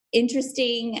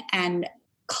interesting and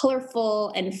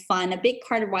colorful and fun. A big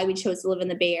part of why we chose to live in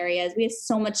the Bay Area is we have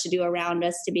so much to do around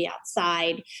us, to be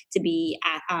outside, to be,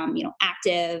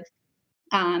 active.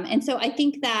 And so I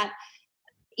think that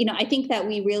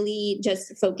we really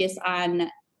just focus on,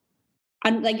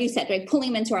 like you said, like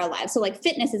pulling them into our lives. So like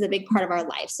fitness is a big part of our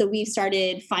life. So we've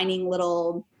started finding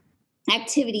little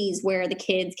activities where the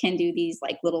kids can do these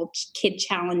like little kid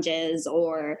challenges,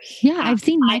 or I've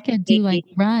seen Micah do like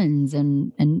runs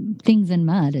and things in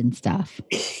mud and stuff.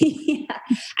 Yeah.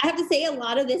 I have to say a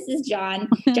lot of this is John.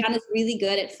 John is really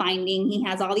good at finding. He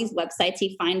has all these websites.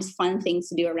 He finds fun things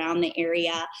to do around the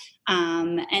area.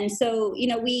 And so,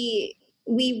 we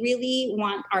really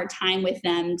want our time with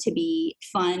them to be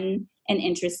fun and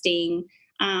interesting.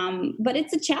 But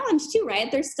it's a challenge too,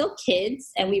 right? They're still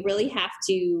kids, and we really have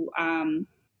to,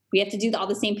 do all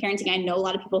the same parenting. I know a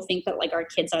lot of people think that like our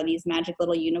kids are these magic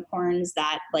little unicorns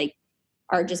that like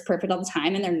are just perfect all the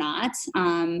time, and they're not.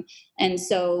 And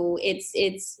so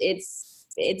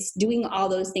it's doing all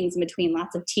those things in between,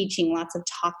 lots of teaching, lots of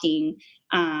talking.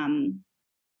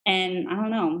 And I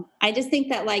don't know. I just think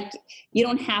that like you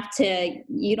don't have to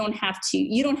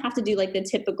do like the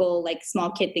typical like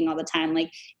small kid thing all the time.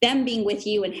 Like them being with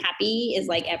you and happy is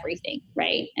like everything,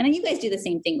 right? And then you guys do the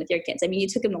same thing with your kids. I mean, you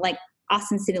took them to like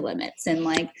Austin City Limits and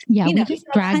like we just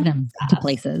drag them to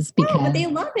places because but they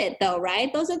love it though,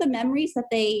 right? Those are the memories that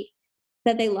they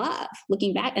love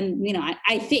looking back. And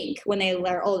I think when they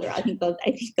are older, I think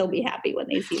they'll be happy when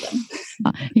they see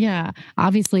them. Yeah,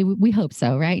 obviously we hope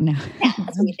so, right? No. Yeah,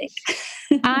 that's what we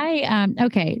think.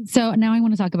 Okay, so now I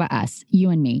want to talk about us, you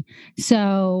and me.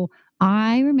 So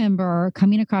I remember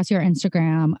coming across your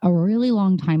Instagram a really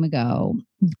long time ago,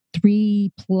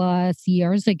 3+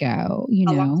 years ago,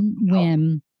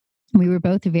 when we were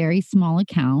both very small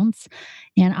accounts,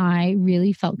 and I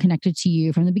really felt connected to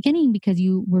you from the beginning because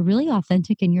you were really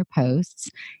authentic in your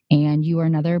posts, and you were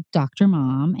another doctor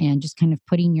mom and just kind of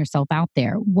putting yourself out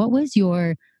there. What was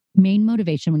your main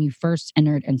motivation when you first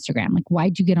entered Instagram? Like,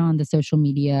 why'd you get on the social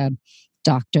media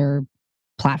doctor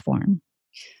platform?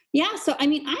 Yeah. So, I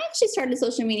mean, I actually started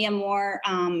social media more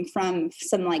from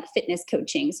some like fitness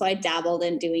coaching. So I dabbled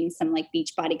in doing some like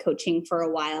beach body coaching for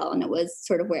a while, and it was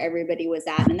sort of where everybody was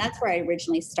at. And that's where I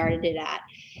originally started it at.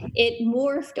 It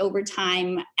morphed over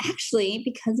time, actually,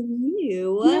 because of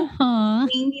you, Aw.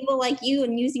 seeing people like you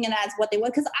and using it as what they were.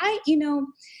 Because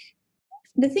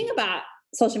the thing about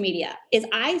social media is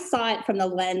I saw it from the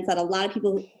lens that a lot of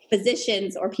people,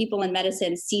 physicians or people in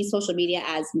medicine, see social media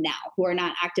as now, who are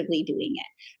not actively doing it.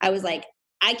 I was like,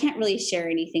 I can't really share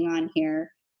anything on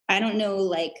here. I don't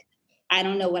know, I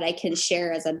don't know what I can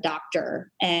share as a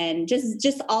doctor, and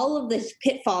just all of the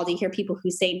pitfalls you hear people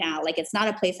who say now, like it's not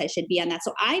a place I should be on that.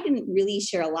 So I didn't really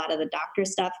share a lot of the doctor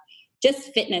stuff,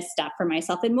 just fitness stuff for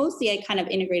myself, and mostly I kind of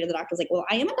integrated the doctors like, well,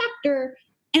 I am a doctor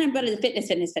and I'm better than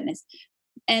fitness.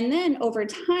 And then over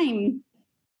time,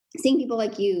 seeing people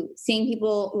like you, seeing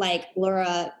people like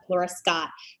Laura Scott,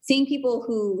 seeing people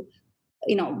who,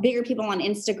 bigger people on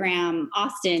Instagram,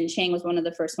 Austin Chang was one of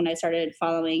the first when I started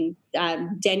following,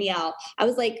 Danielle. I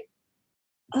was like,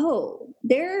 oh,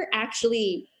 they're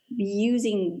actually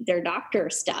using their doctor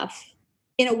stuff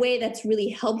in a way that's really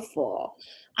helpful.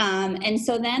 And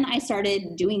so then I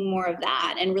started doing more of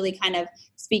that and really kind of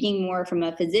speaking more from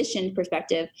a physician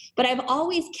perspective. But I've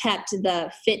always kept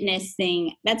the fitness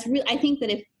thing. That's really, I think that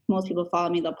if most people follow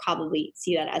me, they'll probably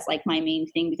see that as like my main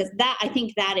thing, because I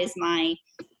think that is my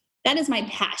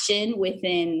passion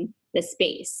within the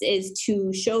space, is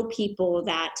to show people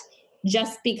that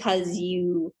just because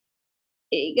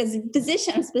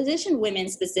physician women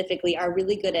specifically are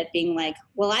really good at being like,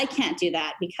 well, I can't do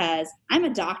that because I'm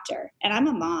a doctor and I'm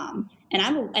a mom and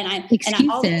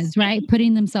Excuses, right?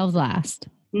 Putting themselves last.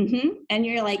 And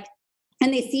you're like,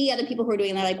 and they see other people who are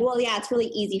doing, they're like, well, yeah, it's really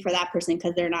easy for that person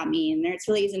because they're not me, and it's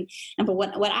really easy. And but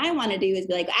what I want to do is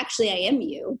be like, actually, I am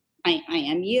you. I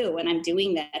am you, and I'm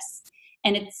doing this,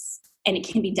 and it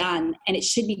can be done, and it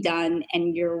should be done,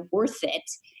 and you're worth it.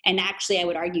 And actually, I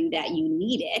would argue that you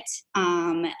need it.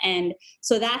 And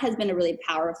so that has been a really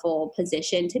powerful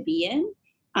position to be in,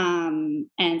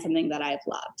 and something that I've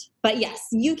loved. But yes,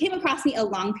 you came across me a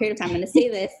long period of time. I'm going to say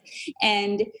this,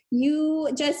 and you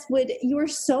were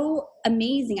so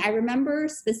amazing. I remember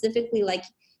specifically, like,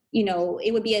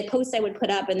 it would be a post I would put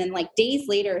up, and then like days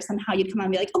later, somehow you'd come on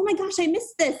and be like, oh my gosh, I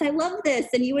missed this. I love this.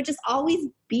 And you would just always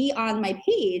be on my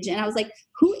page. And I was like,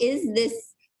 who is this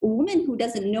woman who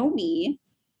doesn't know me,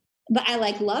 but I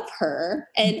like love her?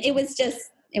 And it was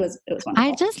wonderful.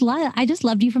 I just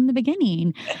loved you from the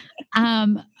beginning.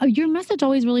 Your message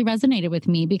always really resonated with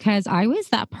me because I was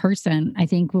that person, I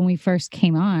think, when we first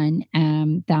came on,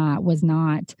 that was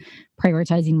not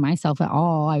prioritizing myself at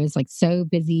all. I was like so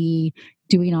busy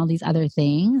doing all these other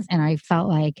things. And I felt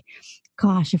like,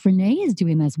 gosh, if Renee is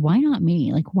doing this, why not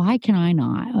me? Like, why can I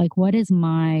not? Like, what is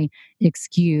my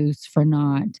excuse for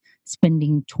not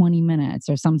spending 20 minutes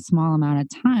or some small amount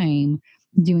of time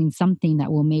doing something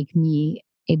that will make me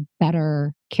a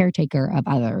better caretaker of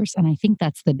others? And I think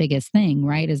that's the biggest thing,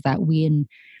 right? Is that we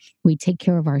take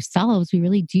care of ourselves, we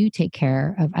really do take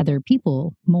care of other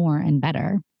people more and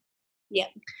better. Yeah,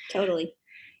 totally.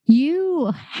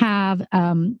 You have,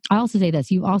 I also say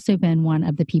this, you've also been one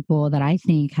of the people that I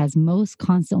think has most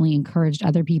constantly encouraged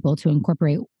other people to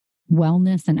incorporate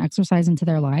wellness and exercise into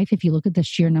their life. If you look at the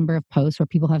sheer number of posts where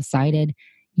people have cited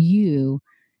you,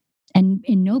 and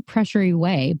in no pressury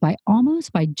way, by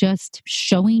just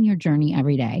showing your journey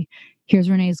every day. Here's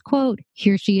Renee's quote.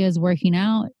 Here she is working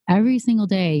out every single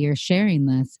day. You're sharing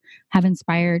this, have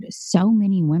inspired so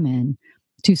many women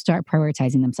to start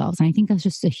prioritizing themselves. And I think that's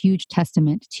just a huge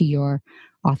testament to your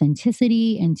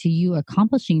authenticity and to you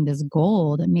accomplishing this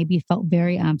goal that maybe felt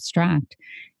very abstract.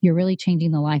 You're really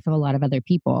changing the life of a lot of other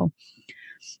people.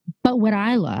 But what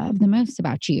I love the most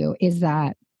about you is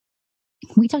that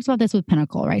we talked about this with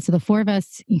Pinnacle, right? So the four of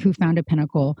us who founded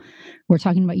Pinnacle, we're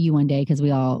talking about you one day because we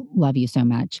all love you so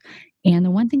much. And the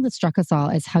one thing that struck us all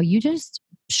is how you just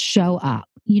show up.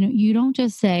 You don't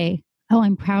just say, oh,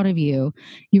 I'm proud of you.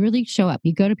 You really show up.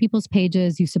 You go to people's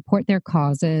pages, you support their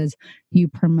causes, you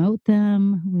promote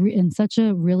them in such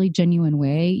a really genuine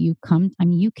way. You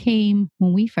came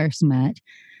when we first met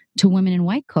to Women in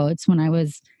White Coats when I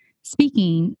was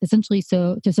speaking, essentially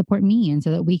so to support me and so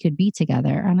that we could be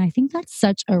together. And I think that's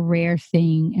such a rare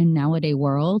thing in nowadays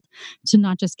world, to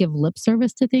not just give lip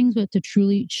service to things, but to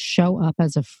truly show up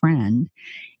as a friend.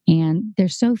 And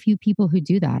there's so few people who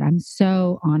do that. I'm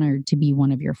so honored to be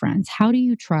one of your friends. How do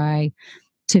you try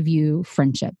to view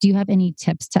friendship? Do you have any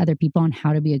tips to other people on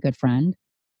how to be a good friend?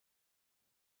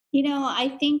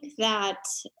 I think that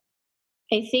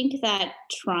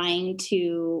trying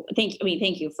to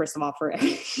thank you first of all for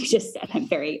you just said. I'm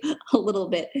a little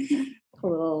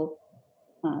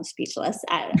speechless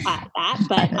at that.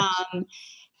 But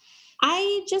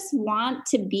I just want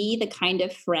to be the kind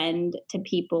of friend to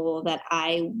people that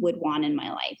I would want in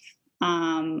my life.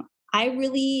 I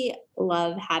really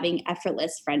love having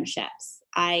effortless friendships.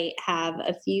 I have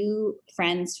a few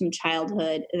friends from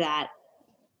childhood that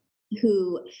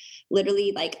who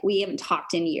literally, like, we haven't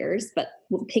talked in years, but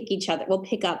we'll pick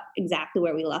up exactly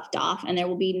where we left off. And there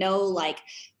will be no like,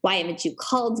 why haven't you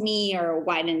called me, or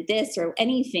why didn't this, or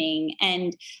anything.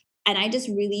 And I just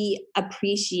really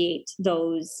appreciate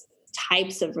those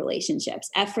types of relationships,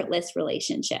 effortless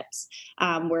relationships,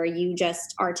 where you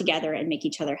just are together and make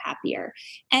each other happier.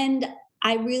 And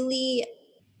I really,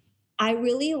 I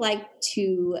really like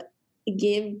to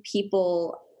give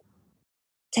people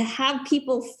to have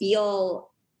people feel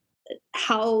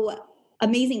how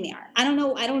amazing they are. I don't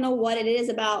know what it is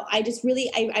about. I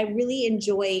really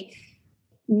enjoy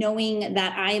knowing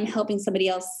that I am helping somebody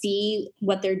else see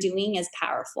what they're doing as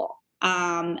powerful.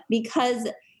 Because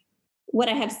what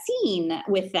I have seen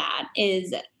with that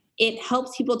is it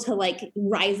helps people to like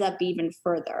rise up even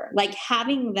further. Like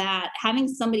having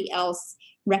somebody else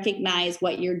recognize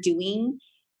what you're doing,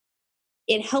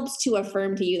 it helps to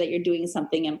affirm to you that you're doing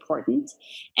something important.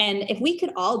 And if we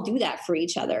could all do that for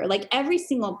each other, like every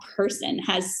single person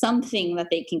has something that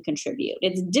they can contribute.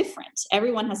 It's different.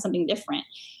 Everyone has something different.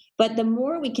 But the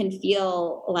more we can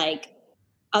feel like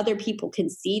other people can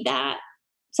see that,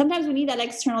 sometimes we need that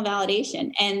external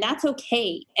validation, and that's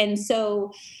okay. And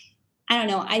so I don't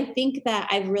know. I think that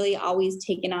I've really always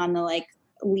taken on the like,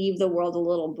 leave the world a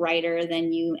little brighter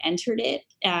than you entered it,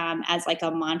 as like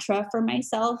a mantra for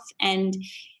myself. And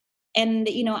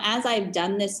you know, as I've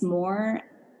done this more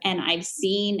and I've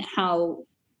seen how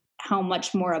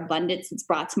much more abundance it's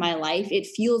brought to my life, it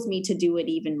fuels me to do it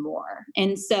even more.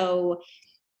 And so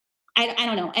I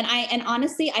don't know. And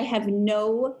honestly, I have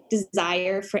no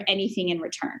desire for anything in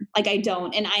return. Like I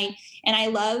don't. And I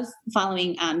love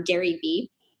following Gary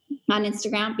Vee on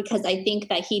Instagram, because I think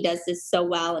that he does this so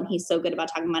well, and he's so good about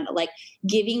talking about like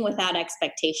giving without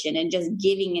expectation, and just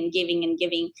giving and giving and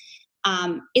giving,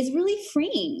 is really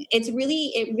freeing. It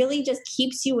really just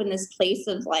keeps you in this place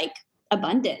of like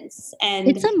abundance. And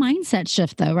it's a mindset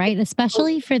shift though, right?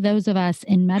 Especially for those of us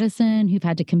in medicine who've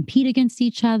had to compete against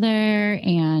each other,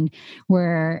 and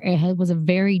where was a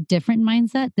very different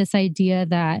mindset. This idea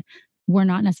that we're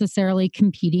not necessarily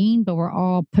competing, but we're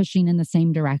all pushing in the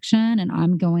same direction, and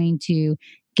I'm going to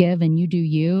give and you do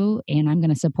you, and I'm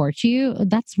going to support you.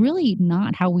 That's really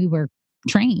not how we were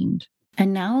trained.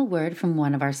 And now a word from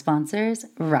one of our sponsors,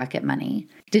 Rocket Money.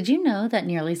 Did you know that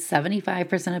nearly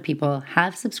 75% of people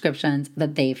have subscriptions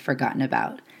that they've forgotten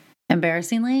about?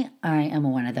 Embarrassingly, I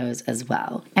am one of those as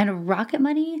well. And Rocket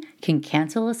Money can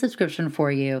cancel a subscription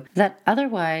for you that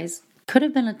otherwise could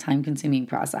have been a time-consuming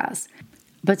process.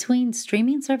 Between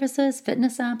streaming services,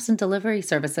 fitness apps, and delivery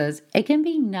services, it can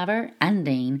be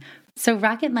never-ending. So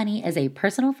Rocket Money is a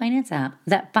personal finance app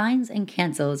that finds and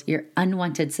cancels your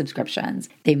unwanted subscriptions.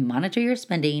 They monitor your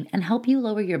spending and help you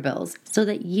lower your bills so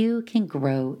that you can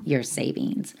grow your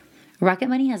savings. Rocket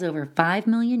Money has over 5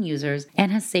 million users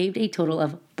and has saved a total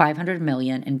of $500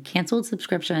 million in canceled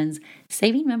subscriptions,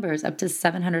 saving members up to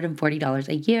 $740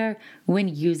 a year when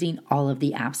using all of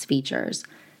the app's features.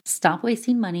 Stop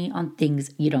wasting money on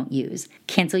things you don't use.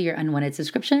 Cancel your unwanted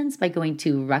subscriptions by going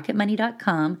to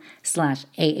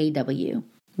rocketmoney.com/AAW.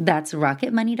 That's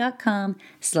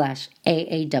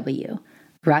rocketmoney.com/AAW.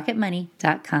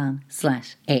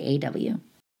 rocketmoney.com/AAW.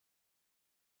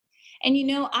 And you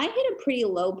know, I hit a pretty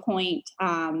low point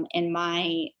in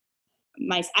my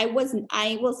I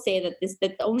will say that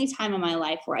the only time in my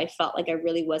life where I felt like I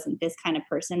really wasn't this kind of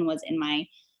person was in my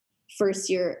first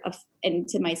year of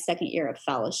into my second year of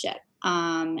fellowship.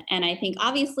 And I think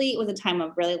obviously it was a time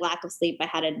of really lack of sleep. I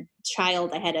had a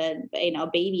child, I had a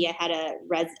baby, I had a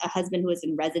husband who was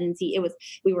in residency.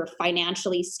 We were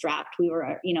financially strapped. We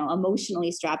were,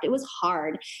 emotionally strapped. It was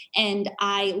hard. And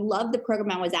I loved the program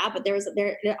I was at, but there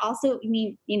also,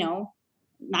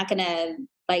 not going to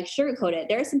like sugarcoat it.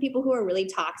 There are some people who are really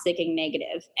toxic and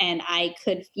negative, and I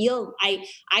could feel, I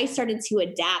started to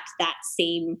adapt that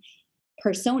same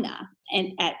persona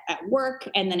and at work,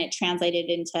 and then it translated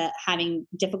into having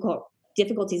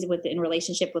difficulties in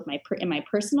relationship with in my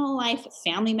personal life, with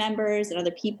family members and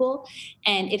other people,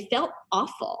 and it felt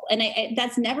awful. And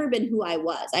that's never been who I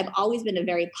was. I've always been a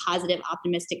very positive,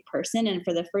 optimistic person, and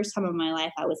for the first time in my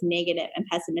life, I was negative and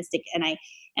pessimistic, and I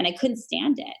couldn't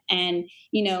stand it. And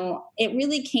it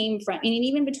really came from. I mean,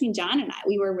 even between John and I,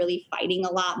 we were really fighting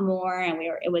a lot more, and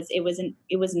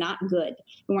it was not good.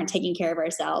 We weren't taking care of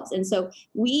ourselves, and so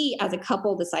we, as a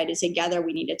couple, decided together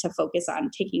we needed to focus on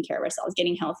taking care of ourselves,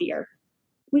 getting healthier.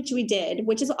 which we did,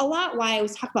 which is a lot why I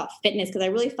was talking about fitness, because I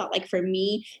really felt like for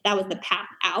me, that was the path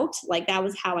out. Like that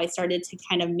was how I started to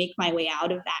kind of make my way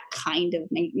out of that kind of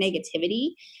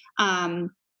negativity.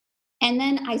 And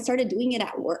then I started doing it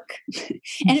at work.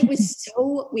 And it was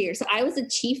so weird. So I was a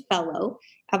chief fellow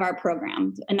of our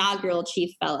program, inaugural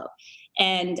chief fellow.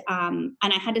 And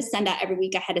I had to send out every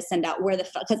week. I had to send out where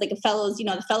because like the fellows,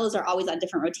 the fellows are always on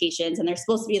different rotations, and they're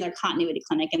supposed to be in their continuity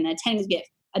clinic, and the attendings get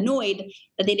annoyed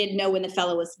that they didn't know when the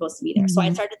fellow was supposed to be there. So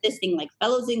I started this thing like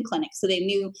fellows in clinic. So they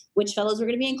knew which fellows were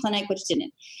going to be in clinic, which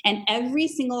didn't. And every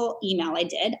single email I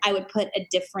did, I would put a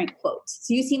different quote.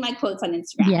 So you see my quotes on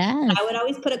Instagram. Yes. I would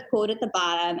always put a quote at the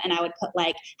bottom, and I would put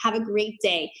like, have a great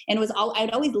day. And it was I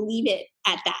would always leave it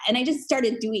at that. And I just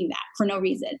started doing that for no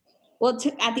reason. Well,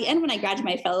 at the end, when I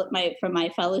graduated from my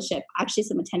fellowship, actually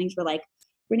some attendings were like,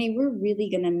 Renee, we're really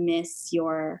going to miss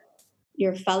your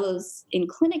fellows in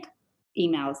clinic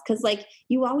emails, because like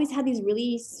you always had these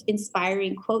really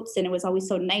inspiring quotes, and it was always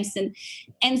so nice.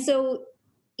 And so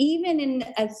even in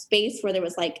a space where there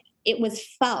was like, it was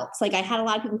felt like I had a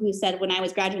lot of people who said when I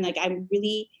was graduating, like,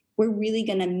 we're really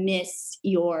going to miss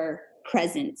your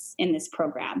presence in this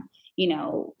program,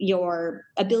 your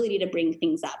ability to bring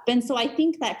things up. And so I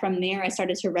think that from there, I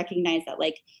started to recognize that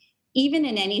like, even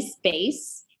in any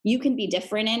space, you can be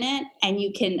different in it, and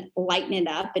you can lighten it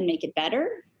up and make it better.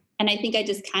 And I think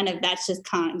that's just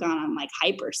gone on like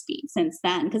hyper speed since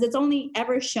then, because it's only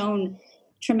ever shown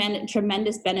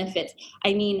tremendous benefits.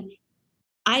 I mean,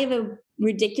 I have a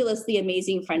ridiculously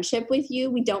amazing friendship with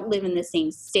you. We don't live in the same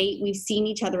state. We've seen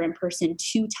each other in person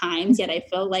 2 times, yet I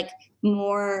feel like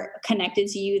more connected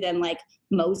to you than like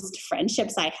most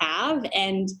friendships I have.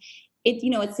 And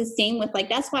it's the same with like,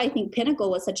 that's why I think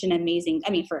Pinnacle was such an amazing,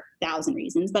 for 1,000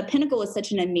 reasons, but Pinnacle was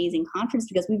such an amazing conference,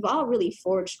 because we've all really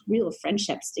forged real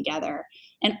friendships together.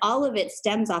 And all of it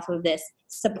stems off of this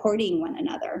supporting one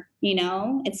another.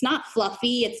 It's not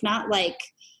fluffy. It's not like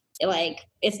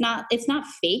it's not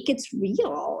fake. It's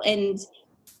real. And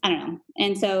I don't know.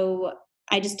 And so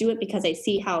I just do it because I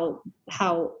see how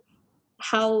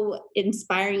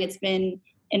inspiring it's been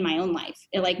in my own life.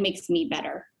 It like makes me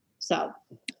better. So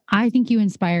I think you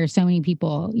inspire so many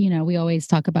people. We always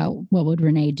talk about what would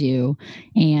Renee do,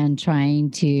 and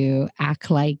trying to act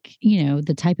like,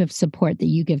 the type of support that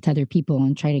you give to other people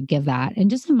and try to give that. And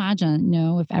just imagine,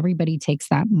 if everybody takes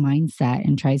that mindset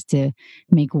and tries to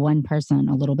make one person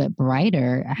a little bit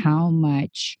brighter, how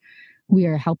much we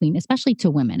are helping, especially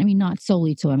to women. Not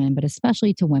solely to women, but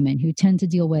especially to women who tend to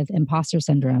deal with imposter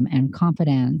syndrome and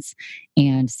confidence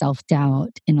and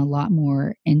self-doubt in a lot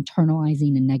more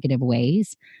internalizing and negative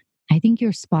ways. I think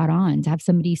you're spot on. To have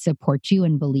somebody support you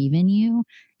and believe in you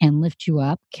and lift you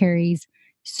up carries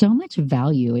so much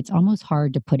value. It's almost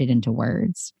hard to put it into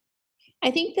words.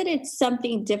 I think that it's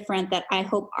something different that I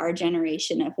hope our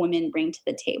generation of women bring to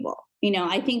the table.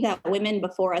 I think that women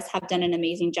before us have done an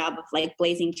amazing job of like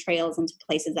blazing trails into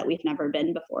places that we've never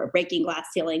been before, breaking glass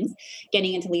ceilings,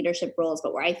 getting into leadership roles.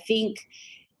 But where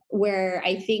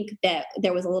I think that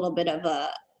there was a little bit of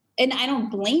and I don't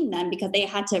blame them, because they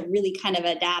had to really kind of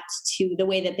adapt to the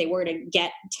way that they were to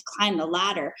climb the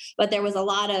ladder. But there was a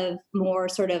lot of more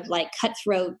sort of like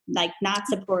cutthroat, like not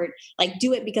support, like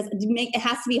do it because it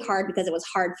has to be hard because it was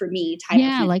hard for me type of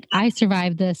thing. Like I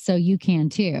survived this, so you can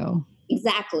too.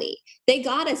 Exactly. They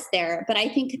got us there. But I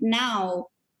think now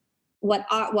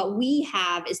what we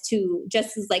have is to,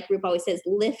 just as like Rupa always says,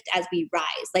 lift as we rise.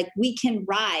 Like we can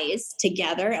rise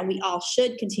together, and we all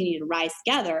should continue to rise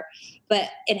together, but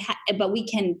but we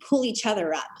can pull each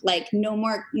other up. Like no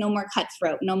more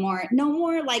cutthroat, no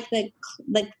more like the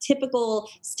typical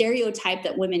stereotype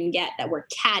that women get, that we're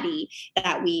catty,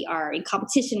 that we are in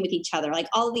competition with each other, like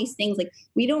all of these things. Like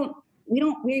we don't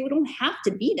have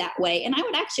to be that way. And I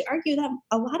would actually argue that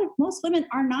most women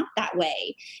are not that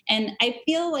way. And I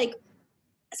feel like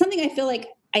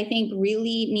I think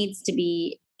really needs to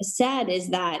be said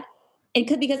is that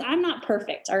because I'm not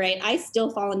perfect. All right. I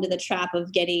still fall into the trap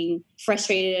of getting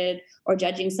frustrated or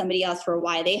judging somebody else for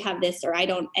why they have this or I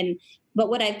don't. But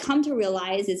what I've come to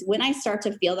realize is when I start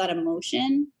to feel that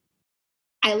emotion,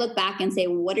 I look back and say,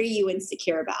 what are you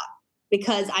insecure about?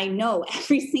 Because I know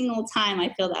every single time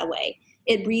I feel that way,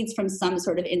 it breeds from some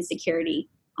sort of insecurity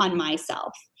on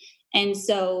myself. And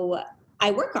so I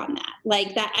work on that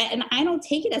like that. And I don't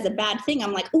take it as a bad thing.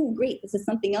 I'm like, oh, great. This is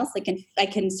something else I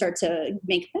can start to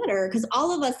make better, because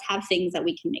all of us have things that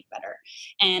we can make better.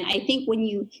 And I think when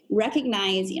you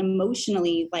recognize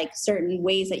emotionally, like certain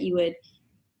ways that you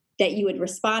would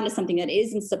respond to something that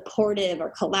isn't supportive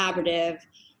or collaborative,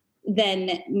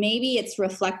 then maybe it's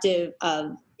reflective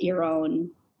of your own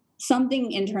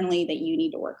something internally that you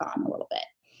need to work on a little bit.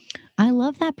 I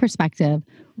love that perspective.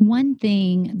 One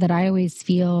thing that I always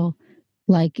feel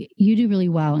like you do really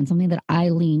well, and something that I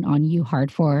lean on you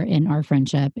hard for in our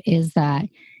friendship, is that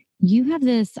you have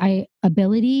this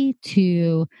ability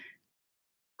to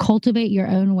cultivate your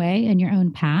own way and your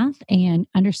own path and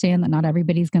understand that not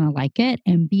everybody's going to like it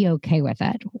and be okay with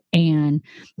it. And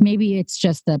maybe it's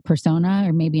just the persona,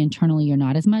 or maybe internally you're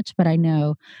not as much, but I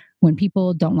know when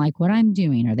people don't like what I'm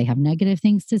doing, or they have negative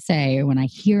things to say, or when I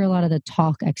hear a lot of the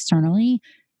talk externally,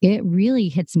 it really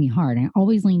hits me hard. And I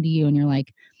always lean to you, and you're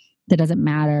like, that doesn't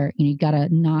matter. You got to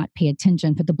not pay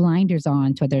attention, put the blinders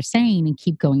on to what they're saying and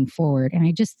keep going forward. And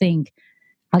I just think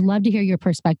I'd love to hear your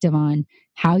perspective on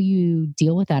how you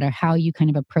deal with that, or how you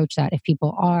kind of approach that if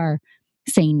people are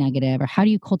saying negative, or how do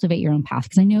you cultivate your own path?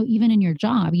 Because I know even in your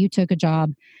job, you took a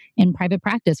job in private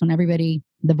practice when everybody,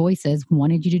 the voices,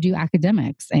 wanted you to do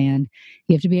academics, and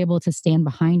you have to be able to stand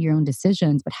behind your own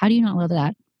decisions. But how do you not let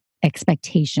that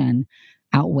expectation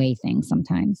outweigh things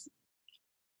sometimes?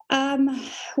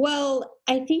 Well,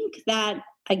 I think that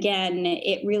again,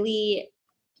 it really,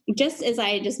 just as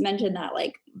I just mentioned, that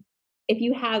like if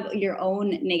you have your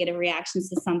own negative reactions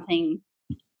to something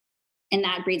and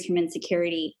that breeds from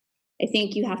insecurity, I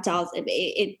think you have to also,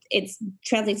 it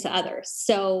translates to others.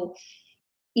 So,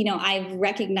 I've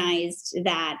recognized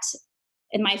that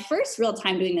in my first real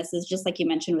time doing this is just like you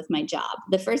mentioned with my job.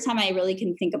 The first time I really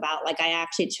can think about, like, I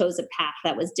actually chose a path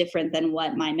that was different than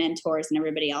what my mentors and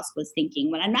everybody else was thinking.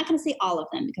 When I'm not going to say all of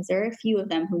them, because there are a few of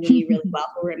them who knew me really well,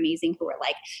 who were amazing, who were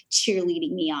like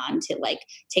cheerleading me on to like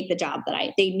take the job that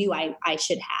they knew I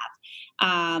should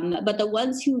have. But the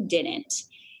ones who didn't,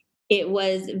 it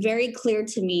was very clear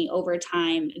to me over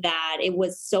time that it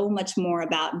was so much more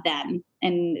about them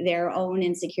and their own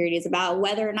insecurities about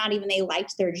whether or not even they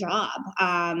liked their job,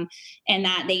 and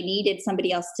that they needed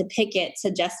somebody else to pick it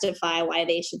to justify why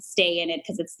they should stay in it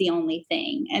because it's the only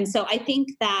thing. And so I think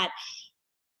that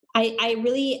I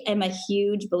really am a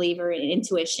huge believer in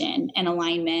intuition and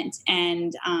alignment,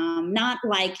 and not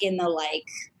like in the like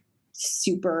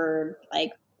super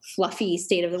like fluffy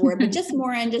state of the word, but just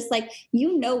more in just like,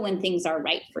 when things are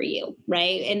right for you,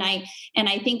 right? And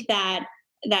I think that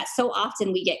so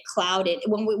often we get clouded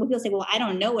when people say, well, I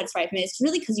don't know what's right for me. It's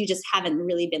really because you just haven't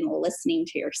really been listening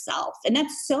to yourself. And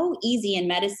that's so easy in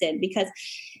medicine because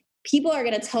people are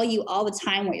going to tell you all the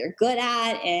time what you're good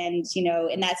at, and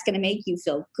and that's going to make you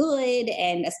feel good,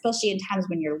 and especially in times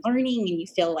when you're learning and you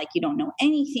feel like you don't know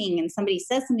anything and somebody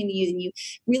says something to you and you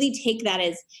really take that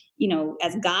as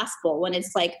as gospel, when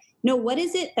it's like, no, what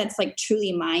is it that's like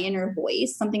truly my inner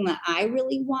voice, something that I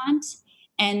really want,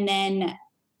 and then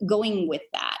going with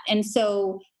that. And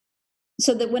so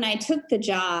that when I took the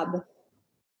job,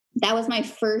 that was my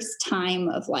first time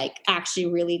of like actually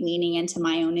really leaning into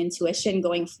my own intuition,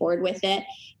 going forward with it,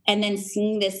 and then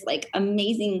seeing this like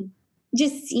amazing,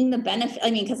 just seeing the benefit. I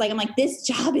mean, because like I'm like, this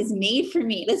job is made for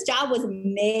me. This job was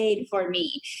made for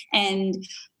me. And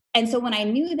so when I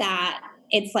knew that,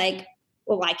 it's like,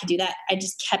 well, I could do that. I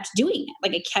just kept doing it.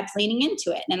 Like I kept leaning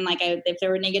into it. And like, if there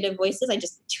were negative voices, I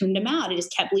just tuned them out. I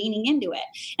just kept leaning into it.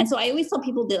 And so I always tell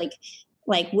people that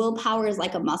like willpower is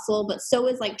like a muscle, but so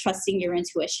is like trusting your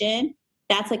intuition.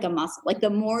 That's like a muscle. Like the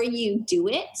more you do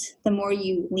it, the more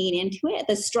you lean into it,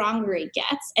 the stronger it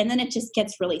gets. And then it just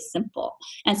gets really simple.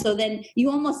 And so then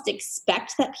you almost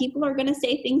expect that people are going to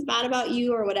say things bad about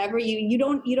you or whatever. You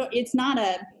don't, it's not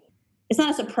a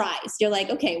surprise. You're like,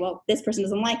 okay, well, this person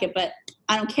doesn't like it, but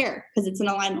I don't care because it's in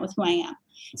alignment with who I am.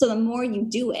 So the more you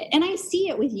do it, and I see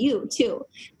it with you too,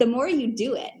 the more you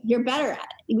do it, you're better at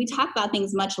it. We talk about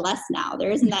things much less now. There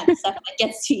isn't that stuff that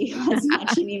gets to you as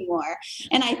much anymore.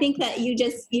 And I think that you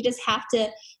just have to,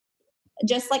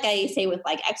 just like I say with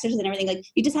like exercise and everything, like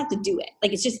you just have to do it.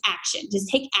 Like it's just action. Just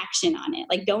take action on it.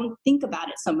 Like don't think about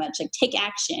it so much. Like take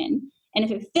action. And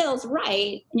if it feels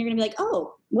right, and you're going to be like,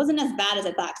 oh, it wasn't as bad as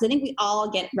I thought. Because I think we all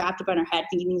get wrapped up in our head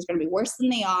thinking things are going to be worse than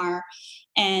they are.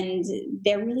 And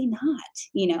they're really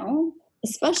not,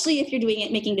 especially if you're doing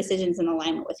it, making decisions in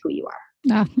alignment with who you are.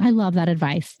 Oh, I love that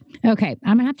advice. Okay,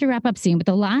 I'm going to have to wrap up soon, but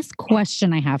the last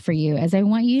question I have for you is I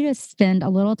want you to spend a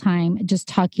little time just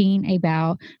talking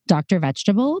about Dr.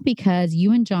 Vegetable, because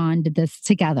you and John did this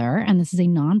together, and this is a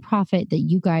nonprofit that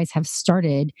you guys have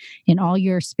started in all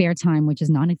your spare time, which is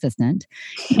non-existent.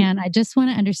 And I just want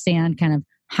to understand kind of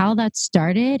how that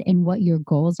started and what your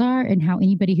goals are and how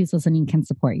anybody who's listening can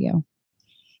support you.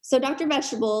 So Dr.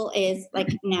 Vegetable is, like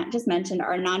Nat just mentioned,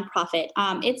 our nonprofit.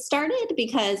 It started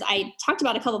because I talked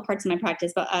about a couple parts of my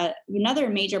practice, but another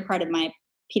major part of my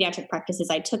pediatric practice is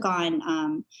I took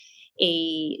on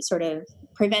a sort of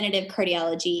preventative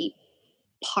cardiology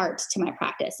part to my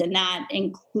practice. And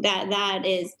that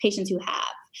is patients who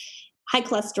have high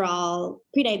cholesterol,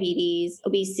 prediabetes,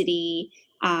 obesity,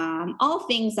 all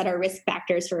things that are risk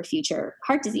factors for future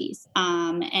heart disease.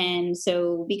 And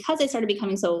so because I started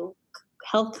becoming so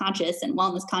health conscious and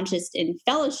wellness conscious in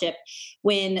fellowship,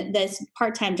 when this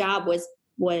part-time job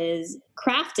was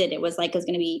crafted, it was like it was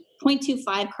going to be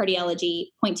 0.25 cardiology,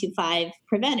 0.25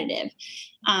 preventative.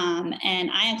 And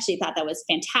I actually thought that was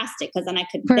fantastic because then I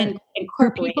could then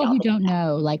incorporate. For people who don't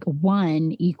know, like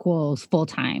 1 equals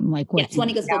full-time, like what's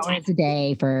 1 equals full-time. Hours a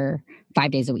day for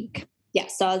 5 days a week. Yeah.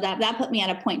 So that put me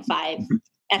at a 0.5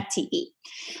 FTE.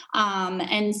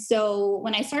 And so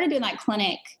when I started doing that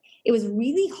clinic, it was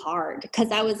really hard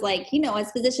because I was like,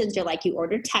 as physicians, you're like, you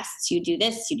order tests, you do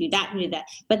this, you do that, you do that.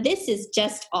 But this is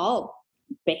just all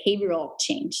behavioral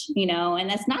change, and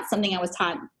that's not something I was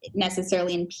taught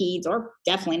necessarily in peds or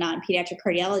definitely not in pediatric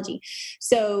cardiology.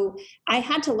 So I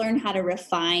had to learn how to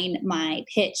refine my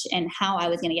pitch and how I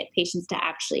was going to get patients to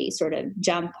actually sort of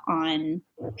jump on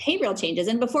behavioral changes.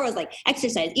 And before I was like,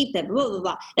 exercise, eat them, blah, blah,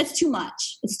 blah. That's too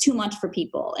much. It's too much for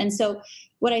people. And so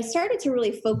what I started to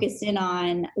really focus in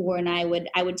on when I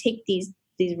would take these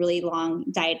really long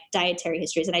dietary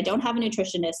histories, and I don't have a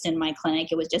nutritionist in my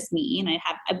clinic. It was just me.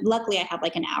 And luckily I have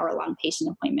like an hour-long patient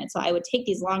appointment. So I would take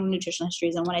these long nutritional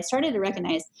histories. And what I started to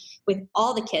recognize with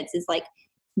all the kids is like,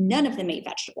 none of them ate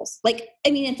vegetables. Like,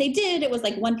 I mean, if they did, it was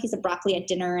like 1 piece of broccoli at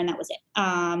dinner and that was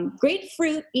it. Great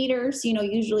fruit eaters,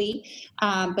 usually,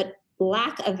 but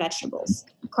lack of vegetables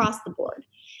across the board.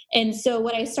 And so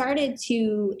what I started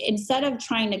to, instead of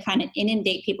trying to kind of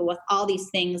inundate people with all these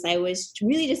things, I was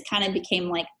really just kind of became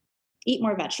like, eat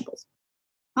more vegetables.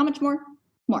 How much more?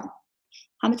 More.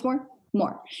 How much more?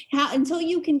 More. Until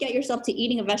you can get yourself to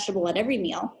eating a vegetable at every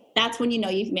meal, that's when you know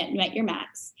you've met your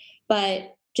max.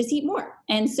 But just eat more.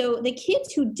 And so the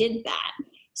kids who did that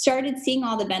started seeing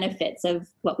all the benefits of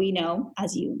what we know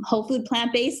as you whole food,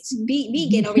 plant-based,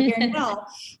 vegan over here in Well.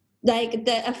 Like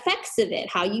the effects of it,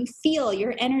 how you feel,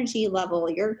 your energy level,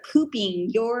 your pooping,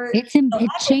 it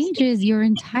changes your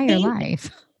entire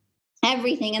life.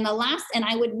 Everything. And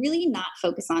I would really not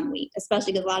focus on weight,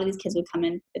 especially because a lot of these kids would come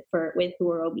in who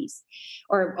were obese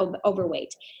or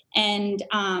overweight. And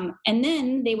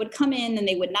then they would come in and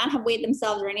they would not have weighed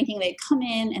themselves or anything. They'd come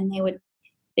in and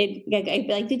I'd be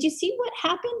like, did you see what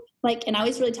happened? Like, and I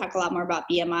always really talk a lot more about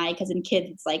BMI because in kids,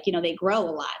 it's like, they grow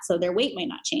a lot. So their weight might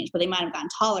not change, but they might have gotten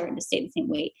taller and just stayed the same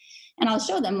weight. And I'll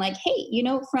show them like, hey,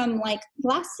 from like the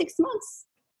last 6 months,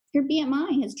 your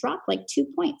BMI has dropped like 2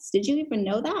 points. Did you even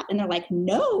know that? And they're like,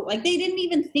 no, like they didn't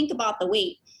even think about the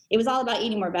weight. It was all about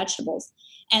eating more vegetables.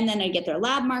 And then I get their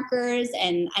lab markers.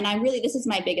 And this is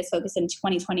my biggest focus in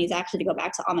 2020 is actually to go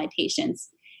back to all my patients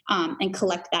and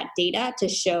collect that data to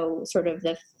show sort of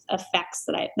the effects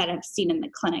that I've seen in the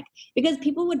clinic, because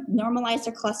people would normalize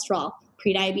their cholesterol,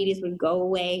 prediabetes would go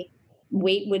away,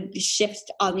 weight would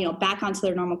shift back onto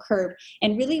their normal curve.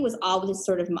 And really it was all this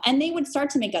sort of, and they would start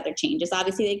to make other changes.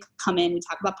 Obviously they come in, we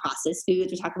talk about processed foods,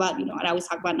 we talk about, I always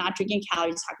talk about not drinking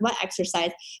calories, talk about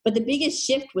exercise, but the biggest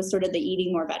shift was sort of the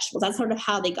eating more vegetables. That's sort of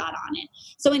how they got on it.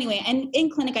 So anyway, and in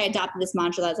clinic, I adopted this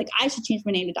mantra that I was like, I should change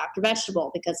my name to Dr.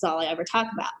 Vegetable because it's all I ever talk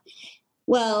about.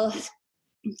 Well,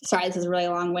 sorry, this is really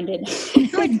long-winded.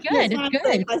 It's good.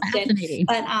 It's good. Fascinating.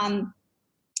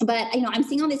 But I'm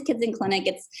seeing all these kids in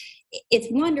clinic. It's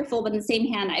wonderful, but in the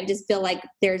same hand, I just feel like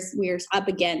we're up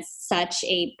against such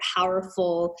a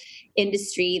powerful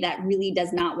industry that really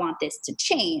does not want this to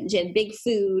change. And big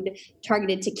food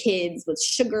targeted to kids with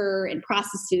sugar and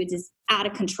processed foods is out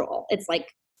of control. It's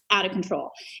like out of control.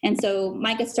 And so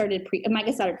Micah started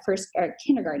first or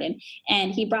kindergarten,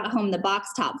 and he brought home the box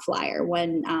top flyer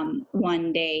one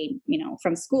day,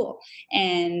 from school.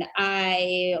 And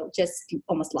I just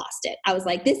almost lost it. I was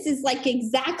like, this is like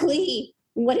exactly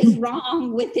what is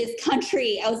wrong with this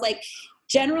country. I was like,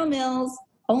 General Mills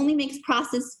only makes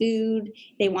processed food.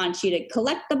 They want you to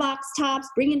collect the box tops,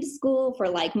 bring it to school for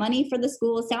like money for the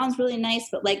school. It sounds really nice,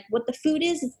 but like what the food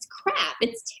is, it's crap.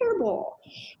 It's terrible.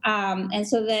 And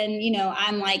so then,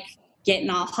 I'm like getting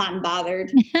all hot and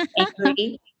bothered.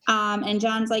 Angry. And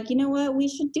John's like, you know what? We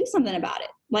should do something about it.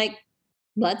 Like,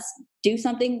 let's do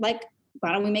something like,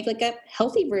 why don't we make like a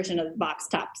healthy version of the box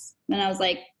tops? And I was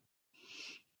like,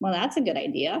 well, that's a good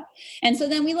idea. And so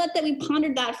then we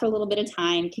pondered that for a little bit of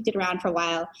time, kicked it around for a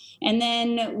while. And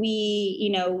then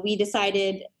we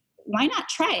decided, why not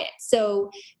try it? So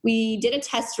we did a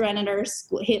test run at our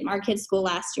school, hit our kids' school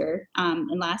last year,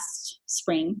 and last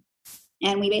spring.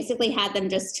 And we basically had them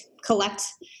just collect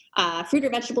fruit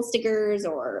or vegetable stickers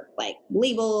or like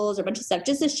labels or a bunch of stuff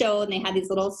just to show. And they had these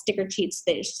little sticker sheets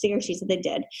that they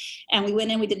did. And we went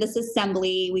in, we did this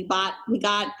assembly. We got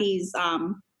these,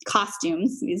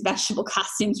 costumes, these vegetable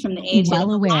costumes from the age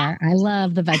Well of aware. I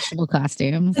love the vegetable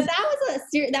costumes. But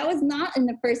that was not in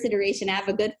the first iteration. I have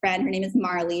a good friend. Her name is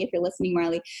Marley. If you're listening,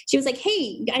 Marley, she was like,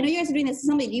 "Hey, I know you guys are doing this.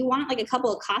 Somebody, do you want like a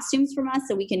couple of costumes from us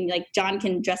so we can like John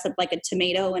can dress up like a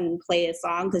tomato and play a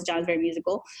song because John's very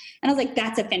musical." And I was like,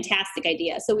 "That's a fantastic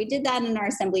idea." So we did that in our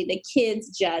assembly. The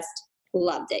kids just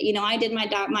loved it. I did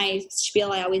my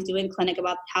spiel I always do in clinic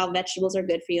about how vegetables are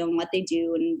good for you and what they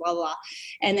do and blah, blah, blah.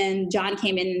 And then John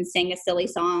came in and sang a silly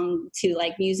song to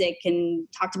like music and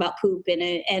talked about poop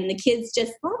and the kids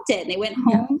just loved it. And they went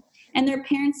home and their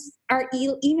parents are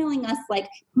emailing us like,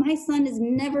 my son has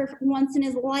never once in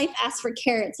his life asked for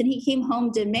carrots. And he came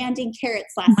home demanding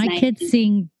carrots last night. My kids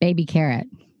sing Baby Carrot.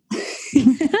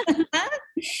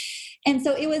 And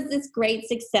so it was this great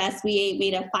success. We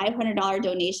made a $500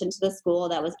 donation to the school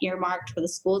that was earmarked for the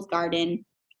school's garden.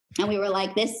 And we were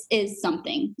like, this is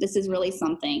something. This is really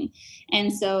something.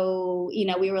 And so,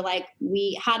 we were like,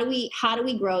 how do we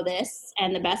grow this?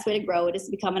 And the best way to grow it is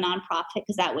to become a nonprofit,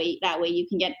 because that way you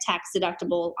can get tax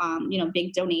deductible,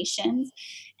 big donations.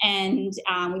 And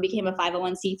we became a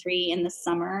 501c3 in the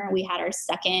summer. We had our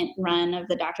second run of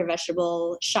the Dr.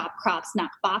 Vegetable Shop Crops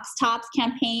Knock Box Tops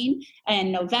campaign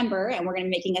in November. And we're going to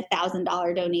be making a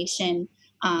 $1,000 donation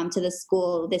to the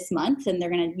school this month, and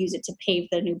they're going to use it to pave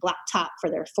the new blacktop for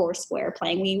their Foursquare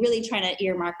playing. We really try to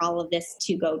earmark all of this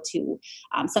to go to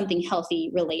something healthy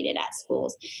related at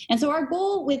schools. And so our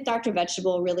goal with Dr.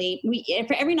 Vegetable, really,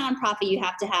 for every nonprofit, you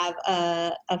have to have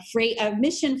a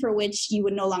mission for which you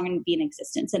would no longer be in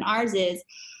existence. And ours is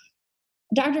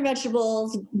Dr.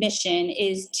 Vegetable's mission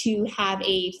is to have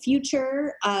a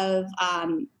future of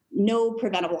no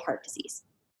preventable heart disease.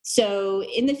 So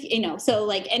so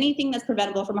like anything that's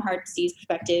preventable from a heart disease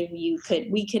perspective, we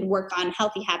could work on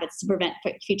healthy habits to prevent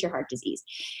future heart disease.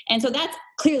 And so that's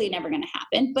clearly never going to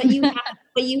happen, but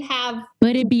but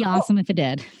it'd be awesome if it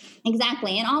did.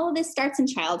 Exactly. And all of this starts in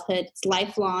childhood. It's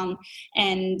lifelong.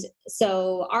 And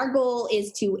so our goal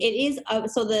is so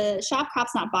the Shop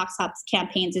Crops Not Box Tops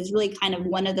campaigns is really kind of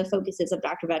one of the focuses of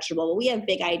Dr. Vegetable. But we have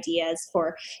big ideas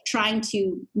for trying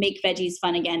to make veggies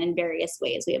fun again in various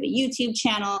ways. We have a YouTube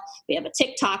channel. We have a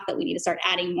TikTok that we need to start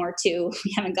adding more to.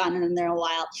 We haven't gotten in there in a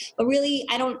while. But really,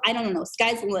 I don't know.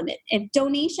 Sky's the limit. If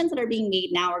donations that are being made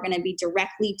now are going to be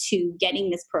directly to getting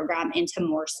this program into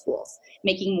more schools,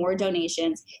 making more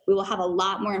donations. We will have a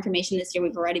lot more information this year.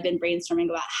 We've already been brainstorming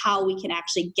about how we can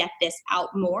actually get this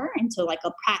out more into like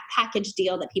a package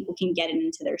deal that people can get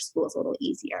into their schools a little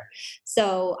easier.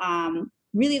 So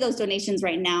really those donations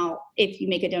right now, if you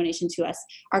make a donation to us,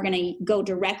 are going to go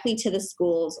directly to the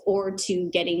schools or to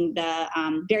getting the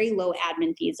very low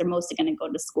admin fees. They're mostly going to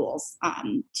go to schools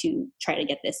to try to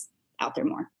get this out there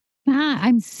more.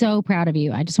 I'm so proud of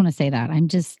you. I just want to say that. I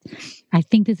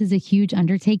think this is a huge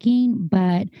undertaking,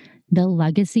 but the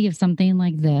legacy of something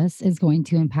like this is going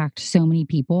to impact so many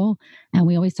people. And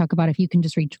we always talk about if you can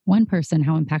just reach one person,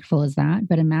 how impactful is that?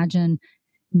 But imagine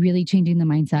really changing the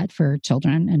mindset for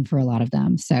children and for a lot of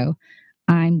them. So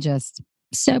I'm just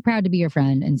so proud to be your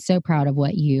friend and so proud of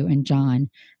what you and John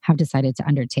have decided to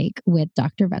undertake with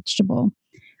Dr. Vegetable.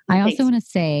 I also want to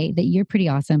say that you're pretty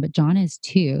awesome, but John is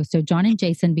too. So John and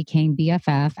Jason became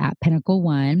BFF at Pinnacle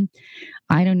One.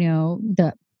 I don't know,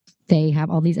 they have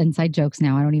all these inside jokes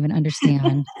now. I don't even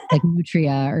understand, like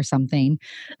Nutria or something.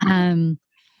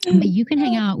 But you can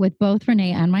hang out with both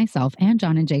Renee and myself and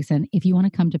John and Jason if you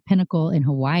want to come to Pinnacle in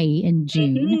Hawaii in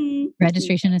June. Mm-hmm.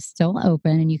 Registration is still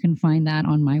open and you can find that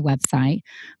on my website.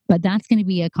 But that's going to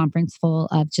be a conference full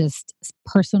of just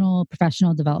personal,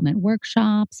 professional development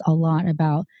workshops, a lot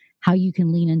about how you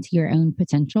can lean into your own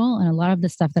potential. And a lot of the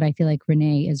stuff that I feel like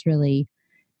Renee is really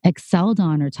excelled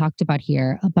on or talked about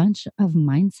here, a bunch of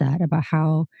mindset about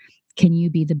how can you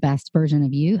be the best version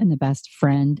of you and the best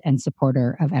friend and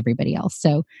supporter of everybody else.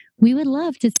 So we would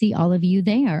love to see all of you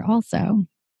there also.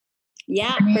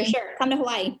 Yeah, for sure. Come to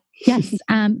Hawaii. Yes.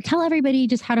 Tell everybody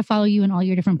just how to follow you in all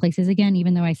your different places again,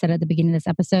 even though I said at the beginning of this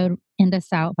episode, end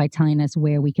us out by telling us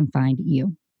where we can find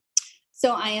you.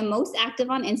 So I am most active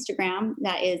on Instagram.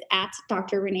 That is at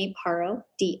Dr. Renee Paro,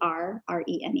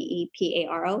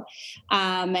 DrReneeParo.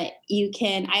 I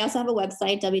also have a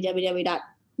website,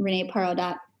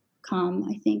 www.reneeparo.com,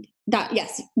 I think.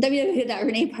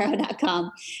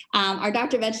 www.reneeparo.com. Our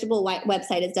Dr. Vegetable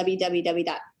website is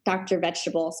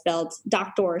www.drvegetable spelled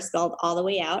all the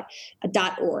way out,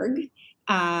 .org.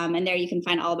 And there you can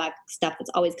find all about stuff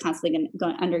that's always constantly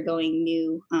undergoing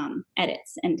new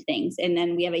edits and things. And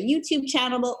then we have a YouTube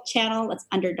channel that's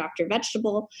under Dr.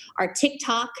 Vegetable. Our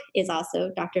TikTok is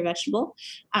also Dr. Vegetable.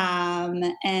 And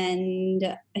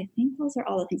I think those are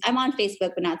all the things. I'm on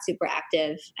Facebook, but not super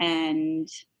active. And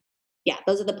yeah,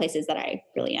 those are the places that I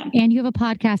really am. And you have a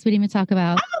podcast we didn't even talk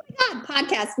about. Oh my God,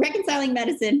 podcast, Reconciling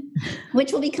Medicine,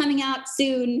 which will be coming out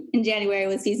soon in January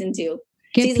with season 2.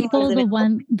 Give people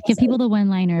the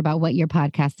one-liner about what your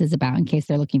podcast is about in case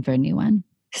they're looking for a new one.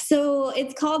 So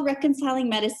it's called Reconciling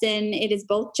Medicine. It is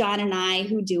both John and I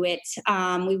who do it.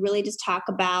 We really just talk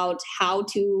about how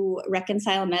to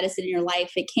reconcile medicine in your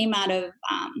life. It came out of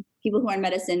people who are in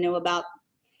medicine know about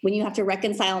when you have to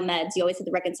reconcile meds. You always have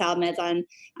to reconcile meds on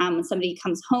when somebody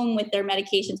comes home with their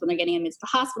medications, when they're getting them into the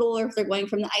hospital, or if they're going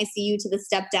from the ICU to the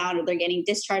step down, or they're getting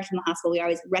discharged from the hospital. We're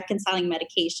always reconciling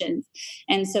medications.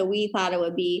 And so we thought it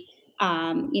would be,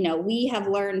 we have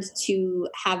learned to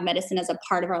have medicine as a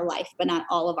part of our life, but not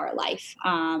all of our life.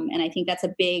 And I think that's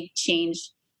a big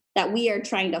change that we are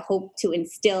trying to hope to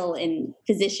instill in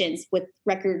physicians with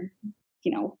record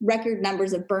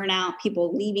numbers of burnout,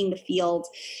 people leaving the field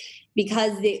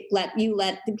because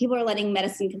people are letting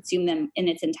medicine consume them in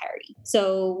its entirety.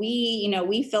 So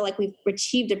we feel like we've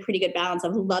achieved a pretty good balance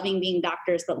of loving being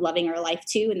doctors, but loving our life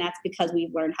too. And that's because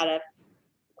we've learned how to,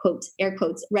 quotes, air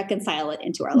quotes, reconcile it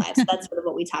into our lives. So that's sort of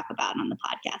what we talk about on the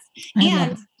podcast.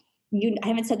 I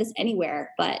haven't said this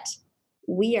anywhere, but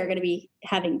we are going to be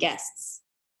having guests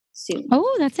soon.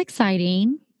 Oh, that's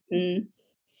exciting. Mm-hmm.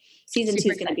 Season 2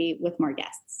 is going to be with more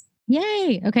guests.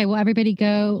 Yay. Okay. Well, everybody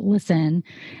go listen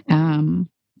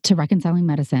to Reconciling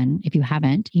Medicine. If you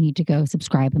haven't, you need to go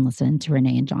subscribe and listen to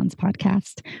Renee and John's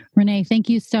podcast. Renee, thank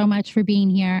you so much for being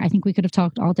here. I think we could have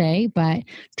talked all day, but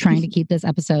trying to keep this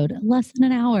episode less than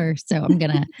an hour. So I'm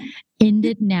going to end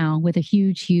it now with a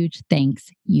huge, huge thanks.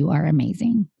 You are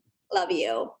amazing. Love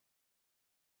you.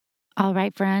 All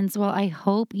right, friends. Well, I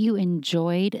hope you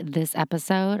enjoyed this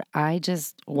episode. I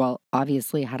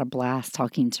obviously had a blast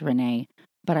talking to Renee,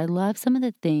 but I love some of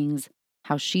the things,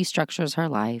 how she structures her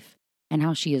life and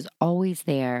how she is always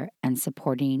there and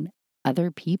supporting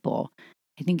other people.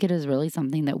 I think it is really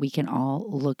something that we can all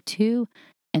look to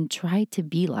and try to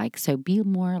be like. So be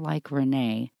more like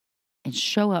Renee and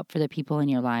show up for the people in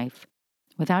your life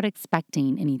without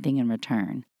expecting anything in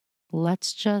return.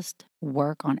 Let's just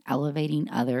work on elevating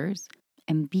others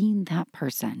and being that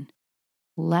person.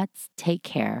 Let's take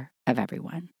care of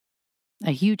everyone.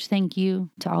 A huge thank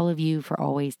you to all of you for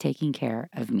always taking care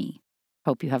of me.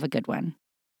 Hope you have a good one.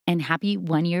 And happy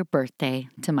 1-year birthday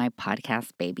to my podcast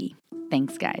baby.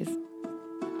 Thanks, guys.